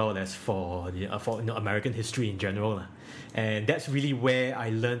blues as well as for American history in general. And that's really where I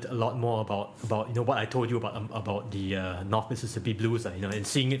learned a lot more about what I told you about the North Mississippi blues, and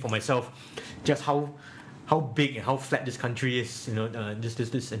seeing it for myself, just how big and how flat this country is,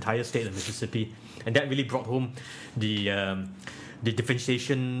 this entire state of Mississippi. And that really brought home the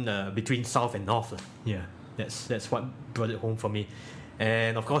differentiation between South and North. Yeah, that's what brought it home for me.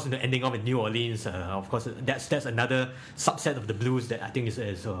 And of course, ending up in New Orleans, of course, that's another subset of the blues that I think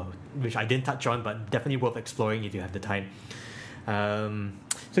is which I didn't touch on, but definitely worth exploring if you have the time.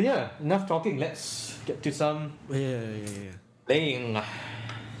 So yeah, enough talking. Let's get to some Yeah. playing.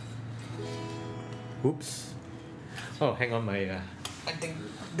 Oops. Oh, hang on, I think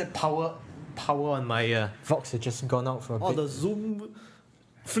the power on my Vox has just gone out for a Oh, bit. the zoom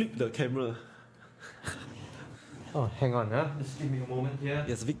flip the camera. Oh, hang on, just give me a moment here.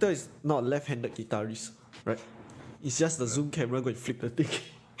 Yes, Victor is not a left-handed guitarist, right? It's just the zoom camera going to flip the thing.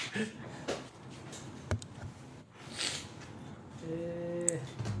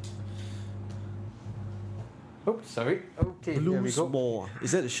 Oh, sorry. Okay, there we Blues go. more.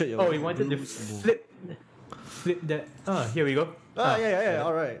 Is that the shirt you're Oh, wearing? we wanted to Blues more. flip that. Here we go. Yeah,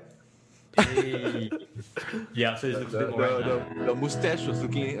 alright. Hey. Yeah, so it looks a bit more right now. The mustache was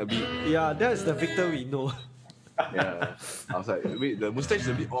looking a bit. Yeah, that's the Victor we know. Yeah, I was like, wait, the mustache is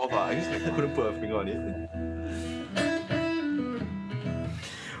a bit off. I guess I couldn't put a finger on it.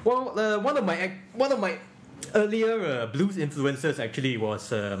 Well, one of my earlier blues influences actually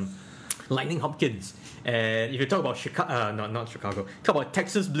was Lightning Hopkins. And if you talk about Chicago, not Chicago, talk about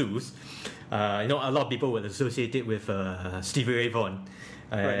Texas blues, a lot of people would associate it with Stevie Ray Vaughan.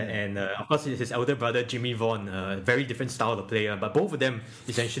 And of course, his elder brother Jimmy Vaughan, very different style of player, but both of them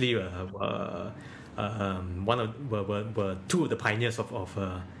essentially were two of the pioneers of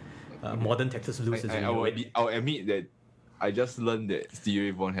modern Texas blues. I'll admit that I just learned that Stevie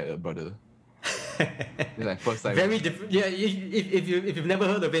Ray Vaughan had a brother. It's like first time. Very different. Yeah, if you've never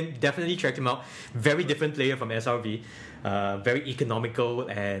heard of him, definitely check him out. Very different player from SRV. Very economical,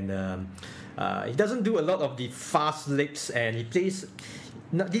 and he doesn't do a lot of the fast licks, and he plays.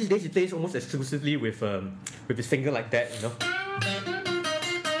 These days he plays almost exclusively with his finger like that,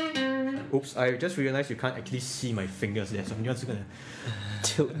 Oops, I just realized you can't actually see my fingers there, so I'm just gonna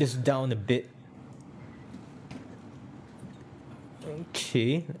tilt this down a bit.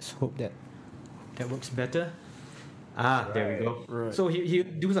 Okay, let's hope that works better. There we go. Right. So he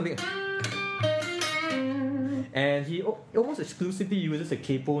do something, and he almost exclusively uses a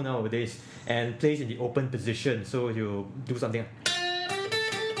capo nowadays and plays in the open position. So he'll do something.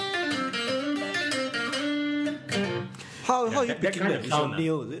 How are you that picking kind that? of It's your sound,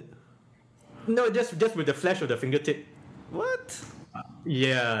 nail, is it? No, just with the flash of the fingertip. What?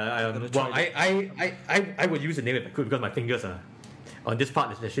 Yeah. Gotta Well, try I would use a nail if I could, because my fingers are on this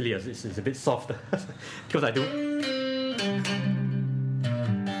part especially it's a bit soft because I do.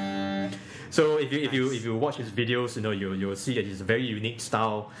 So if you watch his videos, you'll see that it's a very unique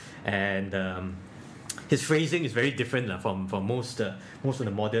style, and his phrasing is very different from most of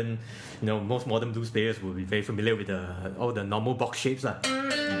the modern, most modern blues players will be very familiar with all the normal box shapes lah.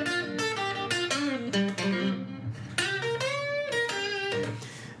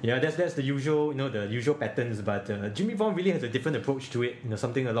 Yeah, that's the usual, the usual patterns. But Jimmy Vaughan really has a different approach to it.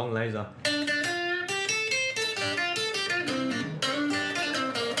 Something along the lines of.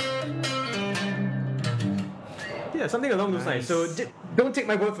 Yeah, something along those lines. So don't take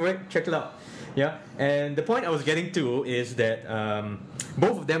my word for it. Check it out. Yeah, and the point I was getting to is that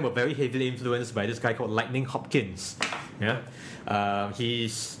both of them were very heavily influenced by this guy called Lightning Hopkins. Yeah,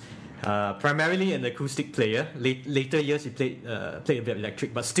 he's primarily an acoustic player. Later years, he played a bit of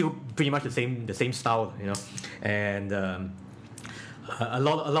electric, but still pretty much the same style, And a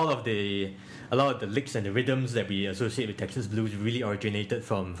lot of the licks and the rhythms that we associate with Texas blues really originated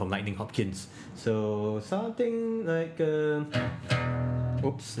from Lightning Hopkins. So something like,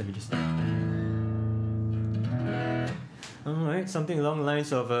 oops, let me just. All right, something along the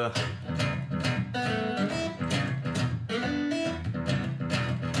lines of.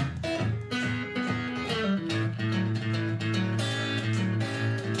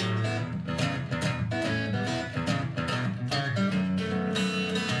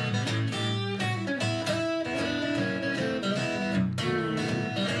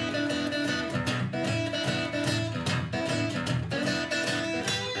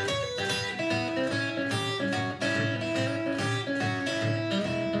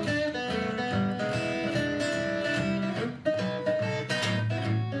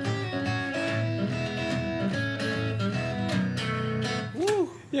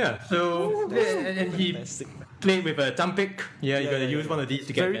 Yeah, so and he played with a thumbpick. Yeah, you gotta use one of these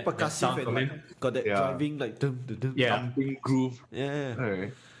to get very that sound percussive from and him. got that driving like dum, dum, dum. Yeah, Thumping groove. Yeah.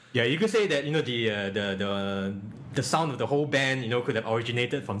 Alright. yeah, you could say that the sound of the whole band could have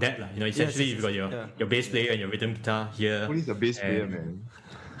originated from that lah. Essentially Yes, you've got your bass player and your rhythm guitar here. Only the bass player, And- man.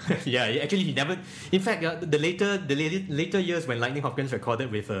 Yeah, actually he never. In fact, the later years when Lightning Hopkins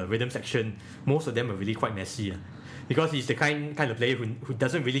recorded with a rhythm section, most of them were really quite messy. Because he's the kind of player who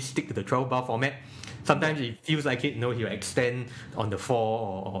doesn't really stick to the 12-bar format. Sometimes he feels like it, he'll extend on the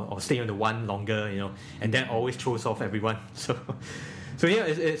 4 or stay on the 1 longer, and that always throws off everyone. So yeah,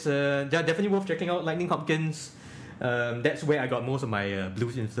 it's definitely worth checking out Lightning Hopkins. That's where I got most of my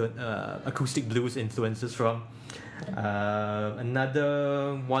acoustic blues influences from.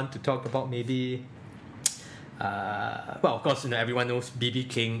 Another one to talk about maybe. Well, of course, everyone knows B.B.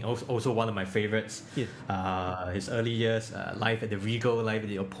 King, also one of my favorites. Yeah. His early years, live at the Regal, live at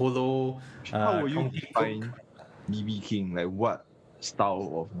the Apollo. How would you County define Cook. B.B. King? Like, what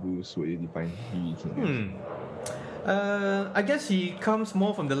style of blues would you define B.B. King as? I guess he comes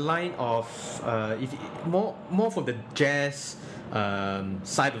more from the line of more from the jazz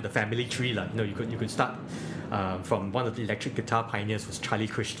side of the family tree lah. You could start from one of the electric guitar pioneers was Charlie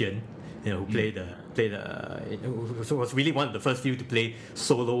Christian. Who who was really one of the first few to play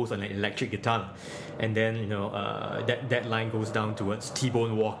solos on an electric guitar, and then that line goes down towards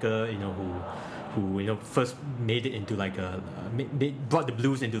T-Bone Walker, who first made it into like brought the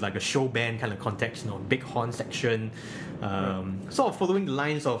blues into like a show band kind of context, big horn section, sort of following the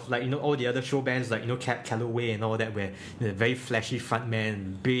lines of like all the other show bands like Cab Calloway and all that, where very flashy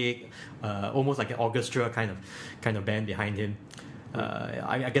frontman, big, almost like an orchestra kind of band behind him.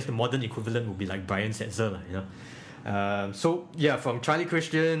 I guess the modern equivalent would be like Brian Setzer, so yeah, from Charlie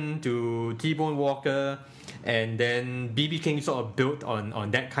Christian to T-Bone Walker, and then B.B. King sort of built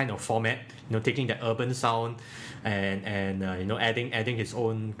on that kind of format, taking that urban sound and adding his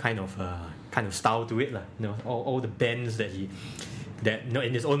own kind of style to it, all the bends that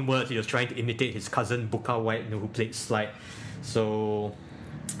in his own words he was trying to imitate his cousin Booker White, who played slide. So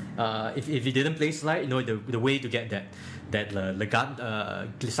if he didn't play slide, the way to get that legato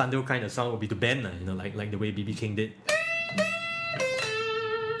glissando kind of sound would be to bend, like the way B.B. King did.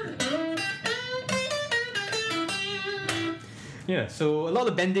 Yeah, so a lot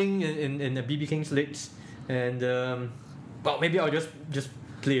of bending in B.B. King's licks, and well, maybe I'll just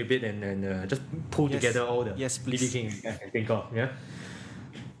play a bit and just pull together all the Yes, B.B. please. King I can think of. Yeah.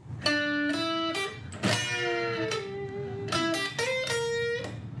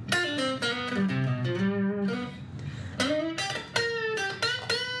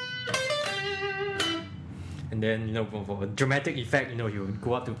 And then, for a dramatic effect, he would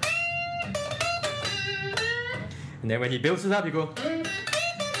go up to. And then when he builds it up, you go.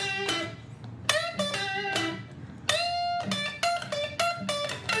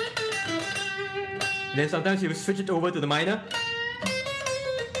 And then sometimes he would switch it over to the minor.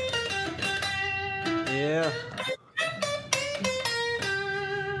 Yeah.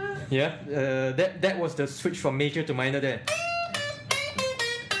 Yeah, that was the switch from major to minor there.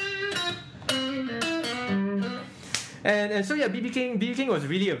 And so yeah, BB King was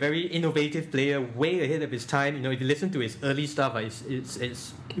really a very innovative player, way ahead of his time. You know, if you listen to his early stuff,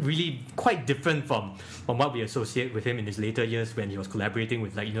 it's really quite different from what we associate with him in his later years when he was collaborating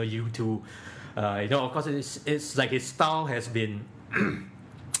with, like, you know, U2. You know, of course, it's like his style has been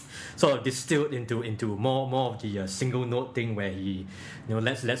sort of distilled into more of the single note thing, where he, you know,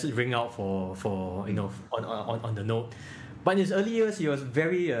 let's it ring out for you know, on the note. But in his early years, he was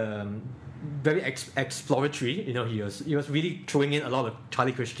very exploratory. You know, he was really throwing in a lot of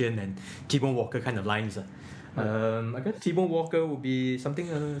Charlie Christian and T-Bone Walker kind of lines. I guess T-Bone Walker would be something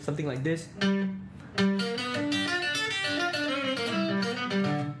like this.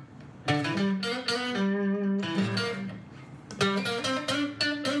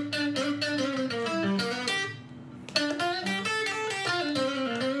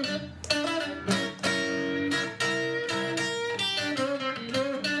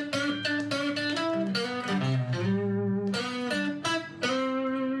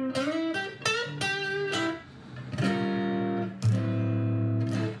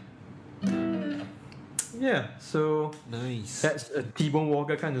 Yeah, so Nice. that's a T-Bone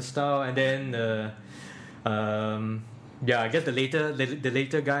Walker kind of style, and then yeah, I guess the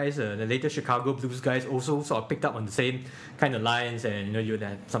later guys, the later Chicago blues guys also sort of picked up on the same kind of lines, and you know, you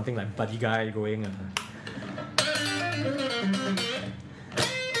had something like Buddy Guy going.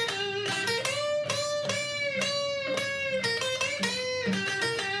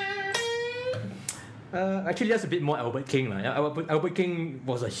 Actually, that's a bit more Albert King, lah. Yeah, Albert King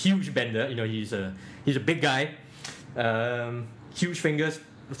was a huge bender. You know, he's a big guy, huge fingers,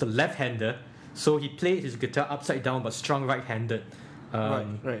 was a left-hander. So he played his guitar upside down but strung right-handed. Right.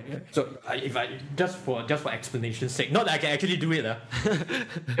 Yeah. So if I just for explanation's sake, not that I can actually do it,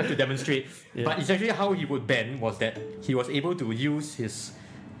 just to demonstrate. Yeah. But essentially, how he would bend was that he was able to use his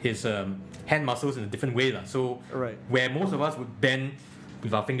hand muscles in a different way, lah. So Right. where most of us would bend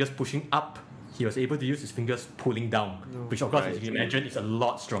with our fingers pushing up, he was able to use his fingers pulling down, which of course, as you can imagine, is a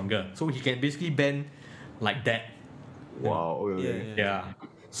lot stronger. So he can basically bend like that. Wow. Okay. Yeah.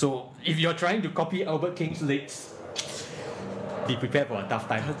 So if you're trying to copy Albert King's licks, be prepared for a tough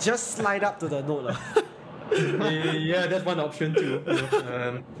time. Just slide up to the note, lah. Yeah, that's one option too. You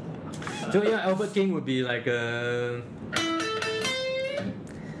know. So yeah, Albert King would be like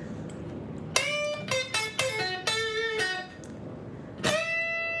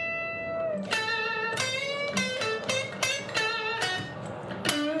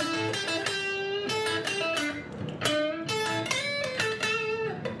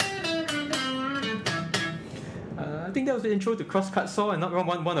I think that was the intro to Crosscut Saw, and not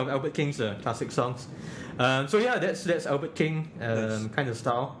one of Albert King's classic songs. So yeah, that's Albert King Nice. kind of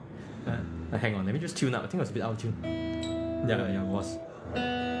style. Hang on, let me just tune up. I think it was a bit out of tune. Yeah, it was.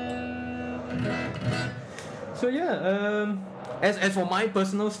 So yeah, as for my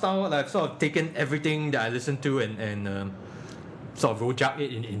personal style, I've sort of taken everything that I listen to and sort of rojak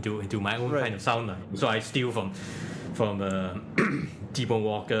it into my own Right. kind of sound. So I steal from T-Bone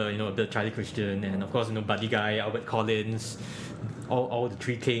Walker, you know, a bit of Charlie Christian, and of course, you know, Buddy Guy, Albert Collins, all the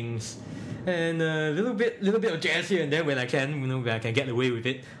Three Kings, and a little bit of jazz here and there when I can, you know, when I can get away with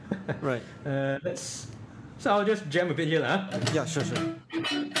it. Right. So I'll just jam a bit here, huh? Yeah, sure.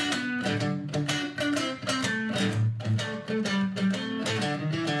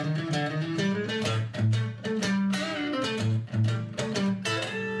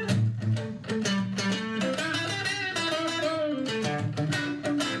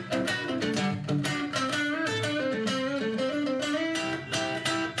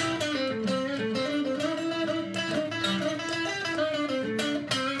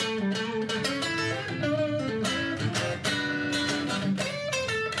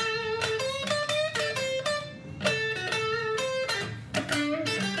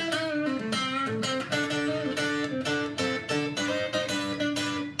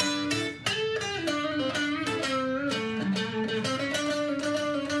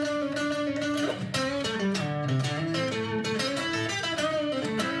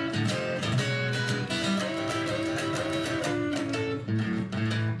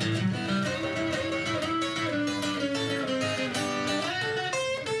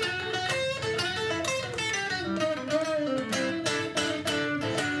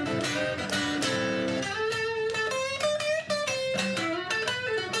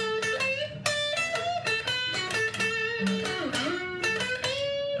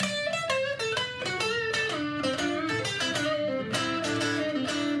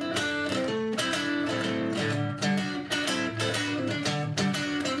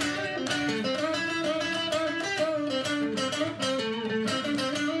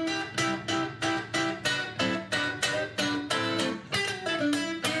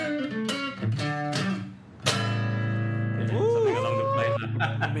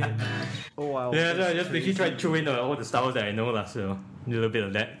 Man. Oh wow. Yeah, so I that's just basically crazy. try to throw in all the styles that I know, lah. So a little bit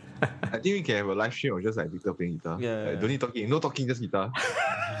of that. I think we can have a live stream of just like Victor playing guitar. Yeah. Like, don't need talking. No talking, just guitar.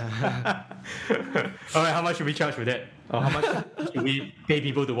 All right, how much should we charge for that? Or how much should we pay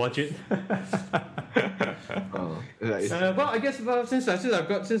people to watch it? Like, it's- Well, I guess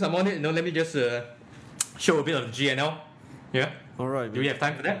since I'm on it, let me just show a bit of GNL. Yeah. All right. Do we have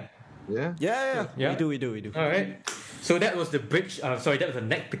time for that? yeah. Yeah. Yeah. We do. All right. So that was the bridge. Sorry, that was the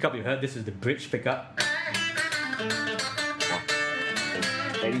neck pickup you heard. This is the bridge pickup.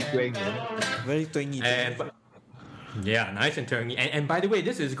 Any twang, man. Very twangy. And yeah, nice and turny. And by the way,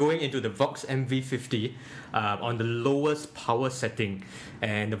 this is going into the Vox MV50 on the lowest power setting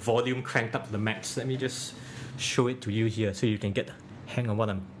and the volume cranked up to the max. Let me just show it to you here so you can get a hang on what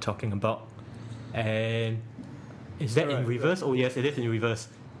I'm talking about. And is that in Right, reverse? Oh yes, it is in reverse.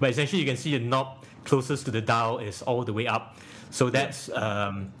 But essentially you can see the knob closest to the dial is all the way up. So that's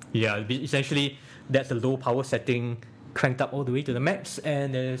essentially that's the low power setting cranked up all the way to the max,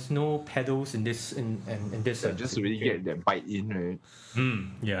 and there's no pedals in this in this. So just to really get that bite in, right?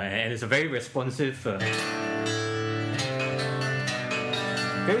 Yeah, and it's a very responsive,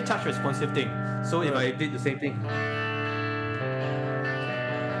 very touch responsive thing. So if I did the same thing.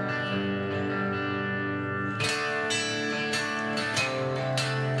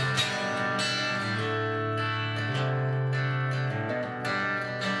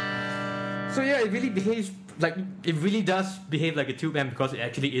 So yeah, it really does behave like a tube amp because it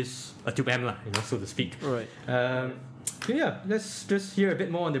actually is a tube amp, so to speak. Right. So yeah, let's just hear a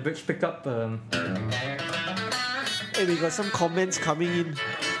bit more on the bridge pickup. Hey, we got some comments coming in.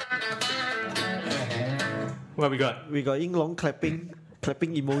 What we got? We got Ying Long clapping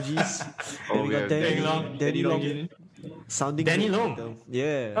emojis. Oh, Then we got yeah, Danny Danny Long. Long sounding Danny good. Long.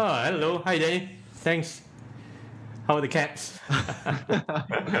 Yeah. Oh, hello. Hi, Danny. Thanks. How are the cats?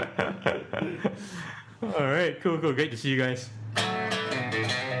 All right, cool. Great to see you guys.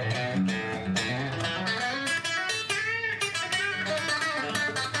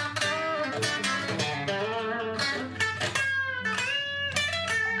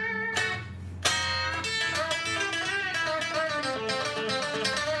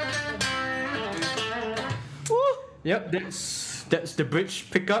 Yep, that's the bridge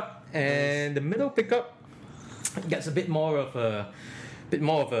pickup, and the middle pickup gets a bit more of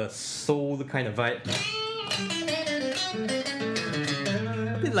a soul kind of vibe.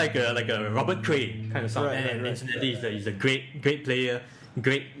 A bit like a Robert Cray kind of sound. Right, and right. incidentally, he's a great player,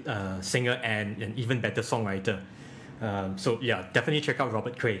 great singer, and an even better songwriter. So yeah, definitely check out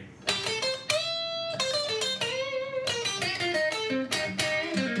Robert Cray.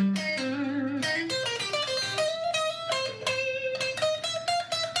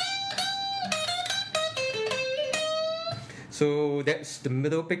 So that's the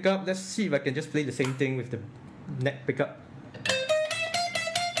middle pickup. Let's see if I can just play the same thing with the neck pickup.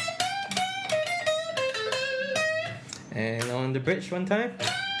 And on the bridge one time.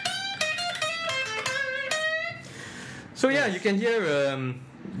 So yeah, you can hear,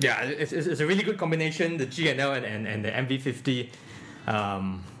 it's a really good combination, the GNL and the MV50.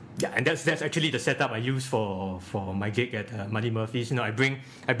 Yeah, and that's actually the setup I use for my gig at Muddy Murphy's. I bring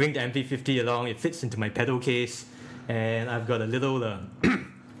the MV50 along. It fits into my pedal case. And I've got a little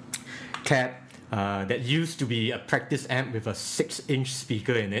cap that used to be a practice amp with a 6-inch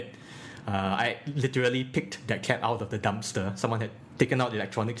speaker in it. I literally picked that cap out of the dumpster. Someone had taken out the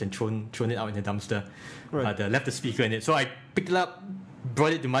electronics and thrown it out in the dumpster. Right. Left the speaker in it. So I picked it up,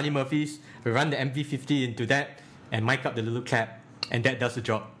 brought it to Muddy Murphy's, run the MV50 into that, and mic up the little cap, and that does the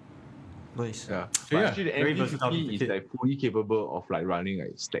job. Nice. Yeah. So But yeah, actually, the very versatile MV50 is kit. like fully capable of like running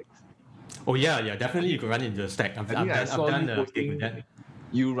like stacks. Oh yeah, definitely you could run it into the stack. I've I saw done you a gig with that.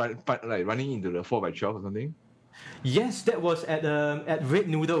 You running into the 4x12 or something. Yes, that was at Red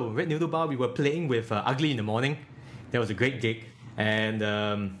Noodle Bar. We were playing with Ugly in the Morning. That was a great gig, and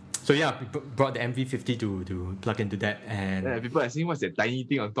so yeah, we brought the MV50 to plug into that. And Yeah, people are saying what's that tiny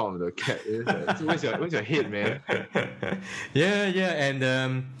thing on top of the cap? It's like, so where's your head, man?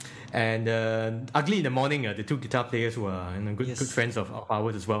 and Ugly in the Morning, the two guitar players who are good Yes. friends of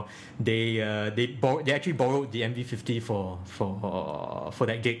ours as well. They actually borrowed the MV50 for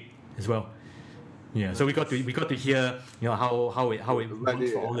that gig as well. Yeah, so we got to hear how it But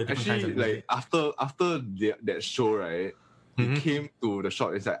works for all the different kinds actually, of like music. after that show, right? He came to the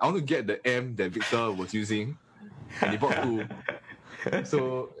shop. It's like, I want to get the amp that Victor was using, and he bought two.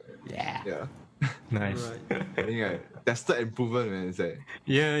 So yeah, Nice. Right. I think I tested and proven, man. It's like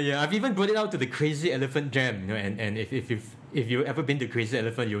Yeah. I've even brought it out to the Crazy Elephant Jam, and if if you've ever been to Crazy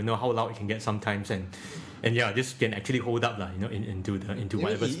Elephant, you'll know how loud it can get sometimes, and yeah, this can actually hold up, into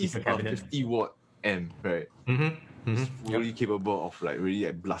whatever It is speaker a cabinet. 50-watt amp, right? It's fully capable of like really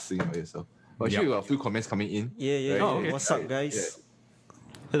like blasting out yourself. But actually, we got a few comments coming in. Yeah. right? Oh, okay. What's up, guys?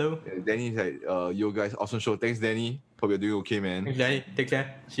 Hello, Danny's like, yo guys, awesome show. Thanks, Danny. Hope you're doing okay, man. thanks, Danny. Take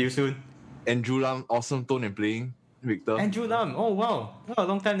care. See you soon. Andrew Lam, awesome tone and playing. Victor. Andrew Lam. Oh wow, a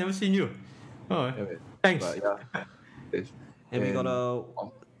long time never seen you. Oh, Yeah, man. thanks. But yeah. Yes. And we got a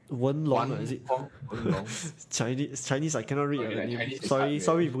Wen Long, is it? Wen Long. Chinese, I cannot read Okay, your like name. Chinese is Sorry, hard,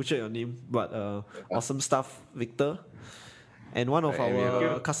 sorry, butchered your name. But awesome stuff, Victor. And one of Right, and we have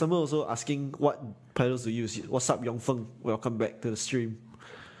our customer also asking what pedals to use. What's up, Yongfeng? Welcome back to the stream.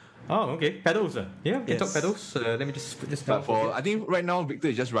 Oh, okay. Pedals. Yeah, we can talk Yes. pedals. Let me just put this down. But I think right now Victor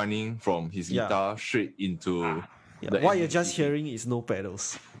is just running from his Yeah. guitar straight into Yeah, the what you're MPC. just hearing is no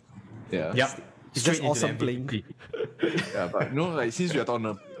pedals. Yeah. Yep. It's Straight just into the awesome playing. MVP. Yeah, but like since we are on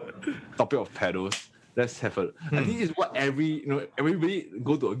the topic of pedals, let's have a. I think it's what everybody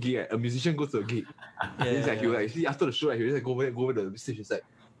go to a gig. A musician goes to a gig. It's like you like see after the show, like, he like go over the stage. It's like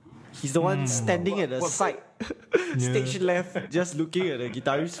He's the one standing at the what- side, stage left, just looking at the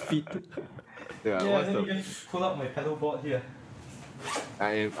guitarist's feet. yeah. Yeah, what's let me the, just pull up my pedal board here.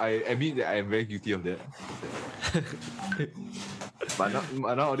 I admit that I am very guilty of that. but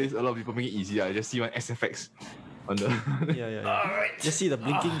nowadays a lot of people make it easy. I just see one SFX on the. Yeah. Alright. Just see the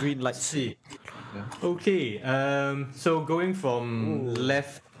blinking green Let's lights. see. Okay, so going from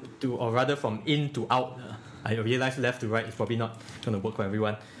left to, or rather from in to out, I realize left to right is probably not going to work for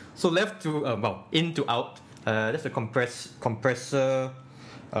everyone. So left to, in to out, that's a compressor,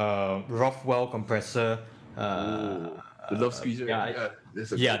 Rothwell compressor. The love squeezer. Yeah,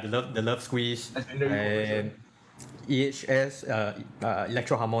 that's a the love squeeze, That's very and EHS,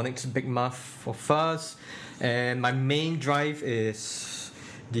 Electro Harmonics Big Muff for fuzz, and my main drive is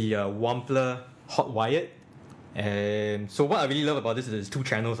the Wampler Hot Wired. And so what I really love about this is there's two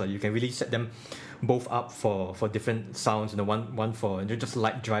channels. You can really set them both up for different sounds. One for just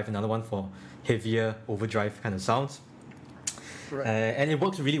light drive, another one for heavier overdrive kind of sounds. Right. And it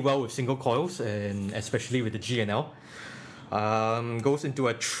works really well with single coils, and especially with the GNL. Goes into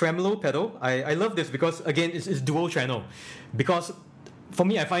a tremolo pedal. I love this because again it's dual channel. Because for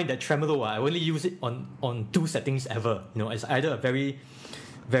me I find that tremolo I only use it on two settings ever. It's either a very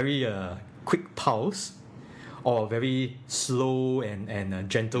quick pulse or very slow and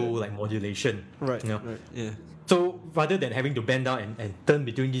gentle like modulation. Right. You know? Right. Yeah. So rather than having to bend down and turn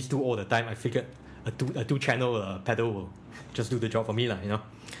between these two all the time, I figured a two channel pedal will just do the job for me lah.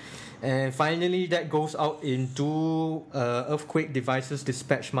 And finally, that goes out into Earthquake Devices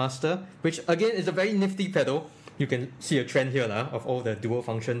Dispatch Master, which again is a very nifty pedal. You can see a trend here of all the dual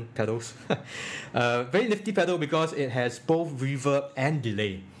function pedals. Very nifty pedal because it has both reverb and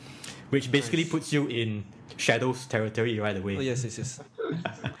delay, which basically puts you in Shadows territory right away. Oh yes.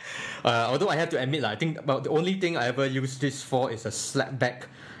 Although I have to admit, I think about the only thing I ever used this for is a slapback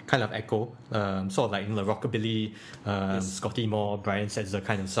kind of echo, sort of like the rockabilly, Scotty Moore, Brian Setzer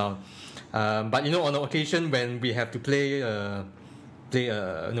kind of sound. But on an occasion when we have to play,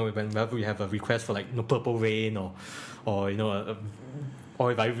 whenever we have a request for like Purple Rain or or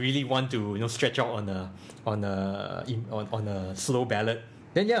if I really want to stretch out on a slow ballad,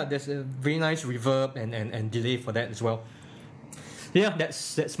 then yeah, there's a very nice reverb and delay for that as well. Yeah,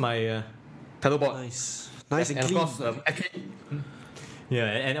 that's my pedal board. Nice and Of clean. course,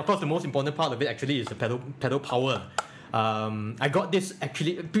 and of course the most important part of it actually is the pedal power. I got this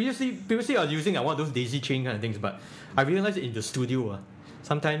actually previously I was using one of those daisy chain kind of things, but I realized in the studio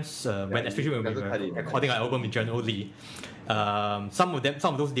sometimes especially when we were recording our album in generally, some of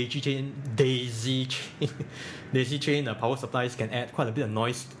those daisy chain power supplies can add quite a bit of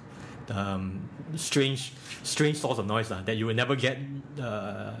noise, strange source of noise that you will never get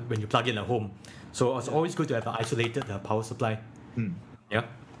when you plug in at home. So it's always good to have an isolated power supply. Yeah.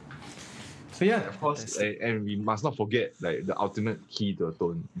 So yeah, Of course, and we must not forget like the ultimate key to a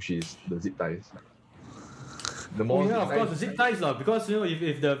tone, which is the zip ties. The more of course, the zip ties because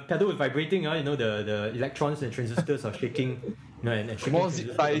if the pedal is vibrating, the electrons and transistors are shaking, and the shaking more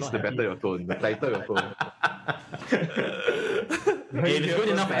transistors zip are ties, not the happy. better your tone, the tighter your tone. Hey, if it's good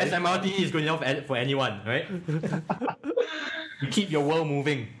enough for SMRT, it's good enough for anyone, right? You keep your world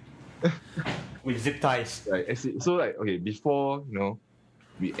moving with zip ties. Right. So like okay, before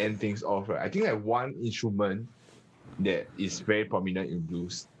we end things off, right? I think like one instrument that is very prominent in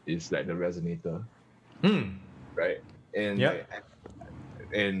blues is like the resonator, right? And Yep.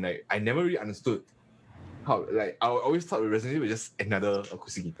 like I never really understood how, like I always thought the resonator was just another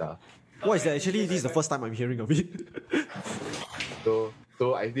acoustic guitar, What is that? Actually, this is the first time I'm hearing of it.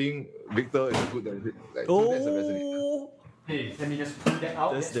 So I think Victor is a good so that's a resonator. Oh, Hey, let me just pull that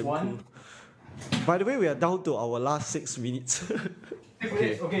out. that's That's damn one. cool. By the way, we are down to our last 6 minutes.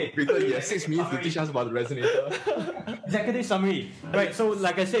 Okay. Victor, you have 6 minutes to teach us about the resonator. Executive summary. Right. So,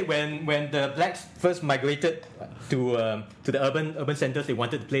 like I said, when the blacks first migrated to the urban centers, they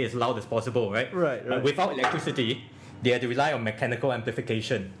wanted to play as loud as possible, right? Right. Without electricity, they had to rely on mechanical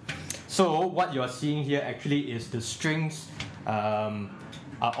amplification. So what you are seeing here actually is the strings are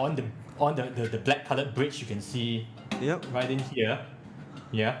on the black colored bridge. You can see Yep. right in here.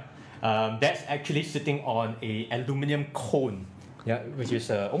 Yeah. That's actually sitting on a aluminium cone. Yeah, which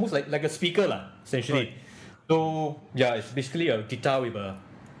is almost like a speaker lah, essentially. Right. So yeah, it's basically a guitar with a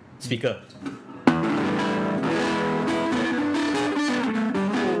speaker.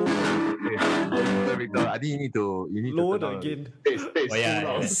 Victor, I think you need to Lower turn the down gain. Bass, Oh, yeah, too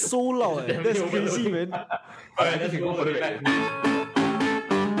loud. It's so loud. That's crazy, man. Alright, let's go for the back.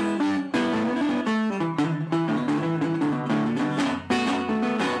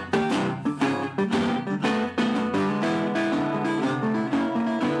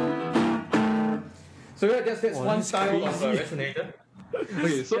 So yeah, that's Oh, one that's style of crazy. resonator.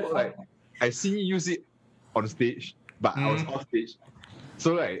 Okay, so like I seen you use it on stage, but I was off stage.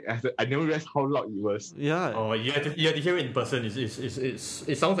 So like I never realized how loud it was. Yeah. Oh, you have to hear it in person. It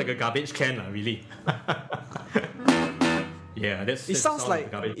sounds like a garbage can, really. Yeah, It sounds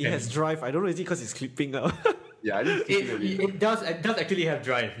like it has drive. I don't know, is it because it's clipping out? Yeah, I didn't think of It does actually have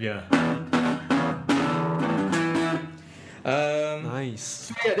drive, yeah. Nice.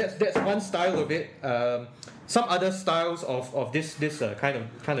 So yeah, that's one style of it. Some other styles of this kind of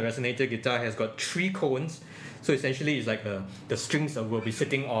resonator guitar has got 3 cones. So essentially, it's like the strings will be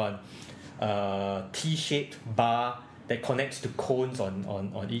sitting on a T-shaped bar that connects to cones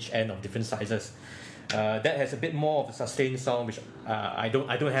on each end of different sizes. That has a bit more of a sustained sound, which I don't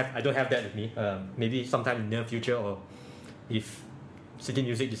have that with me. Maybe sometime in the near future, or if City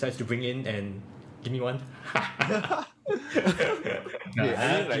Music decides to bring in and give me one.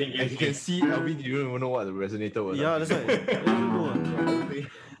 Yeah, I mean, like as you can see, Alvin, you don't even know what the resonator was. Yeah, that's right. I don't know.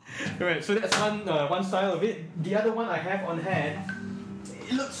 Right, so that's one style of it. The other one I have on hand,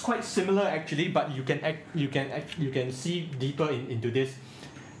 it looks quite similar actually, but you can see deeper into this.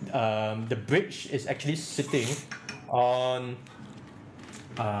 The bridge is actually sitting on.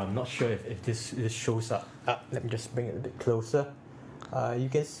 I'm not sure if this shows up. Let me just bring it a bit closer. You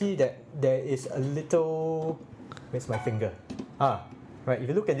can see that there is a little. Where's my finger? Right. If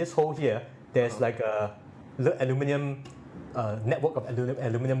you look at this hole here, there's like a aluminium network of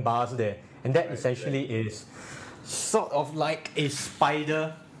aluminium bars there, and that essentially is sort of like a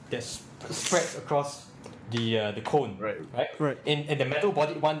spider that spreads across the cone. Right. In the metal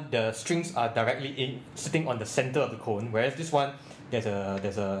bodied one, the strings are directly sitting on the center of the cone, whereas this one there's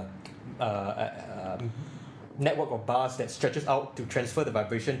a network of bars that stretches out to transfer the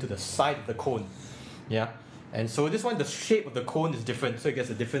vibration to the side of the cone. Yeah. And so this one, the shape of the cone is different, so it gets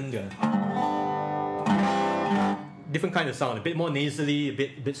a different kind of sound, a bit more nasally, a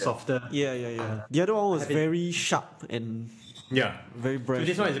bit softer. Yeah. The other one was very sharp and Yeah. very So brash.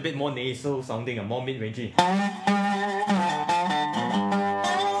 this one is a bit more nasal sounding and more mid-rangey.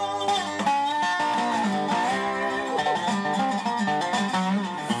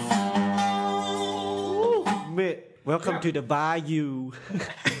 Mate, welcome to the bayou.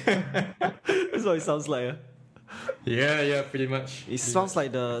 That's what it sounds like. Yeah, pretty much. It sounds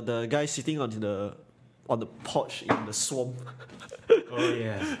like the guy sitting on the porch in the swamp. Oh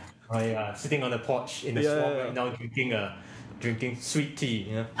yeah, sitting on the porch in the Yeah, swamp yeah. right now, drinking sweet tea.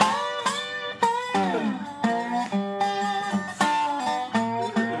 Yeah.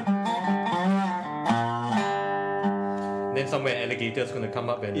 Then somewhere alligator's gonna come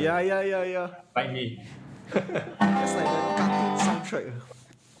up and Yeah. bite me. That's like the cartoon soundtrack.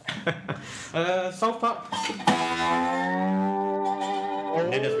 South Park.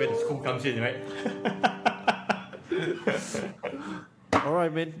 And then that's where the school comes in, right?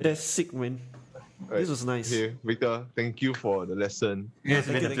 Alright, man. That's sick, man. This was nice. Okay, Victor, thank you for the lesson. It's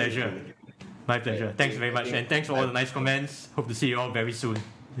been a Thank you. pleasure. My pleasure. Thanks very much, and thanks for all the nice comments. Hope to see you all very soon.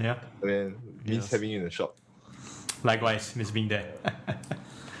 Yeah. I mean, means Yes. having you in the shop. Likewise, miss being there.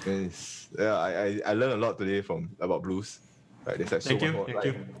 I learned a lot today about blues. Right, there's like so Thank much you. more. Thank like,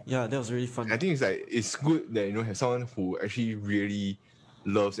 you. Yeah, that was really fun. I think it's good that have someone who actually really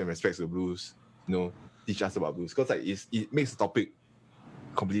loves and respects the blues. Teach us about blues because it makes the topic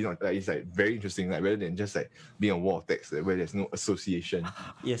completely not like it's like very interesting, like rather than just like being a wall of text where there's no association.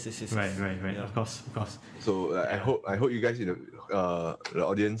 Yes. Right. Of course. So I hope you guys in the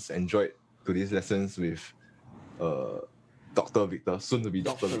audience enjoyed today's lessons with Dr. Victor, soon to be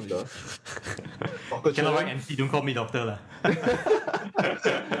Dr. Victor. Dr. Cannot Chen, write MC, don't call me doctor lah.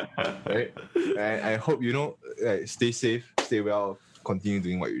 right? And I hope like, stay safe, stay well, continue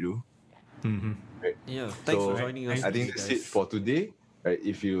doing what you do. Right? Yeah. Thanks So, for joining us. I think today, that's guys. it for today. Right?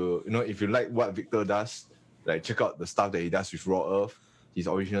 If you like what Victor does, like check out the stuff that he does with Raw Earth, his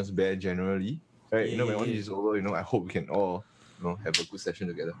Originals Bear generally. Right? When all this is over, I hope we can all have a good session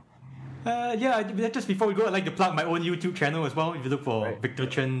together. Just before we go, I'd like to plug my own YouTube channel as well. If you look for Right. Victor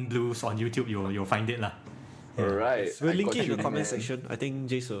Chen Blues on YouTube, you'll find it lah. Alright. We'll I link got it in you, the comment man. section. I think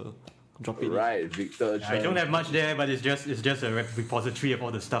Jace will drop it. in. Right, Victor I Chen. don't have much there, but it's just a repository of all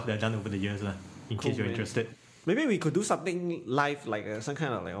the stuff that I've done over the years lah. In Cool, case you're man. interested. Maybe we could do something live, like some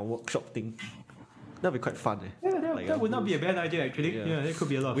kind of like a workshop thing. That'd be quite fun. Yeah, that, Like, that would not be a bad idea actually. yeah. Yeah, that could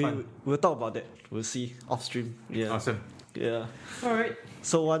be a lot of fun. We'll talk about that. We'll see off stream. Yeah. Awesome. Yeah. All right.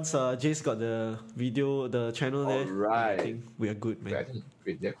 So once Jace got the video, the channel there, Alright. I think we are good, man. Wait, I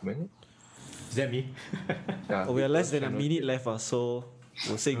think, there are minutes? Is that me? Yeah, We are less than a channel. minute left, so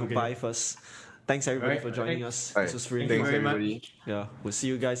we'll say goodbye first. Thanks everybody Alright, for joining alright. us. Alright, This was really thanks very fun. much. everybody. Yeah, we'll see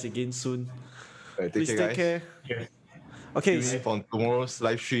you guys again soon. Take Please care, take guys. care. Yeah. Okay. See you on tomorrow's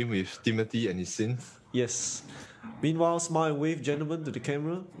live stream with Timothy and his synth. Yes. Meanwhile, smile and wave, gentlemen, to the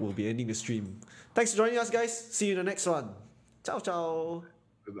camera. We'll be ending the stream. Thanks for joining us, guys. See you in the next one. Ciao, ciao.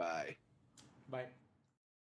 Goodbye. Bye.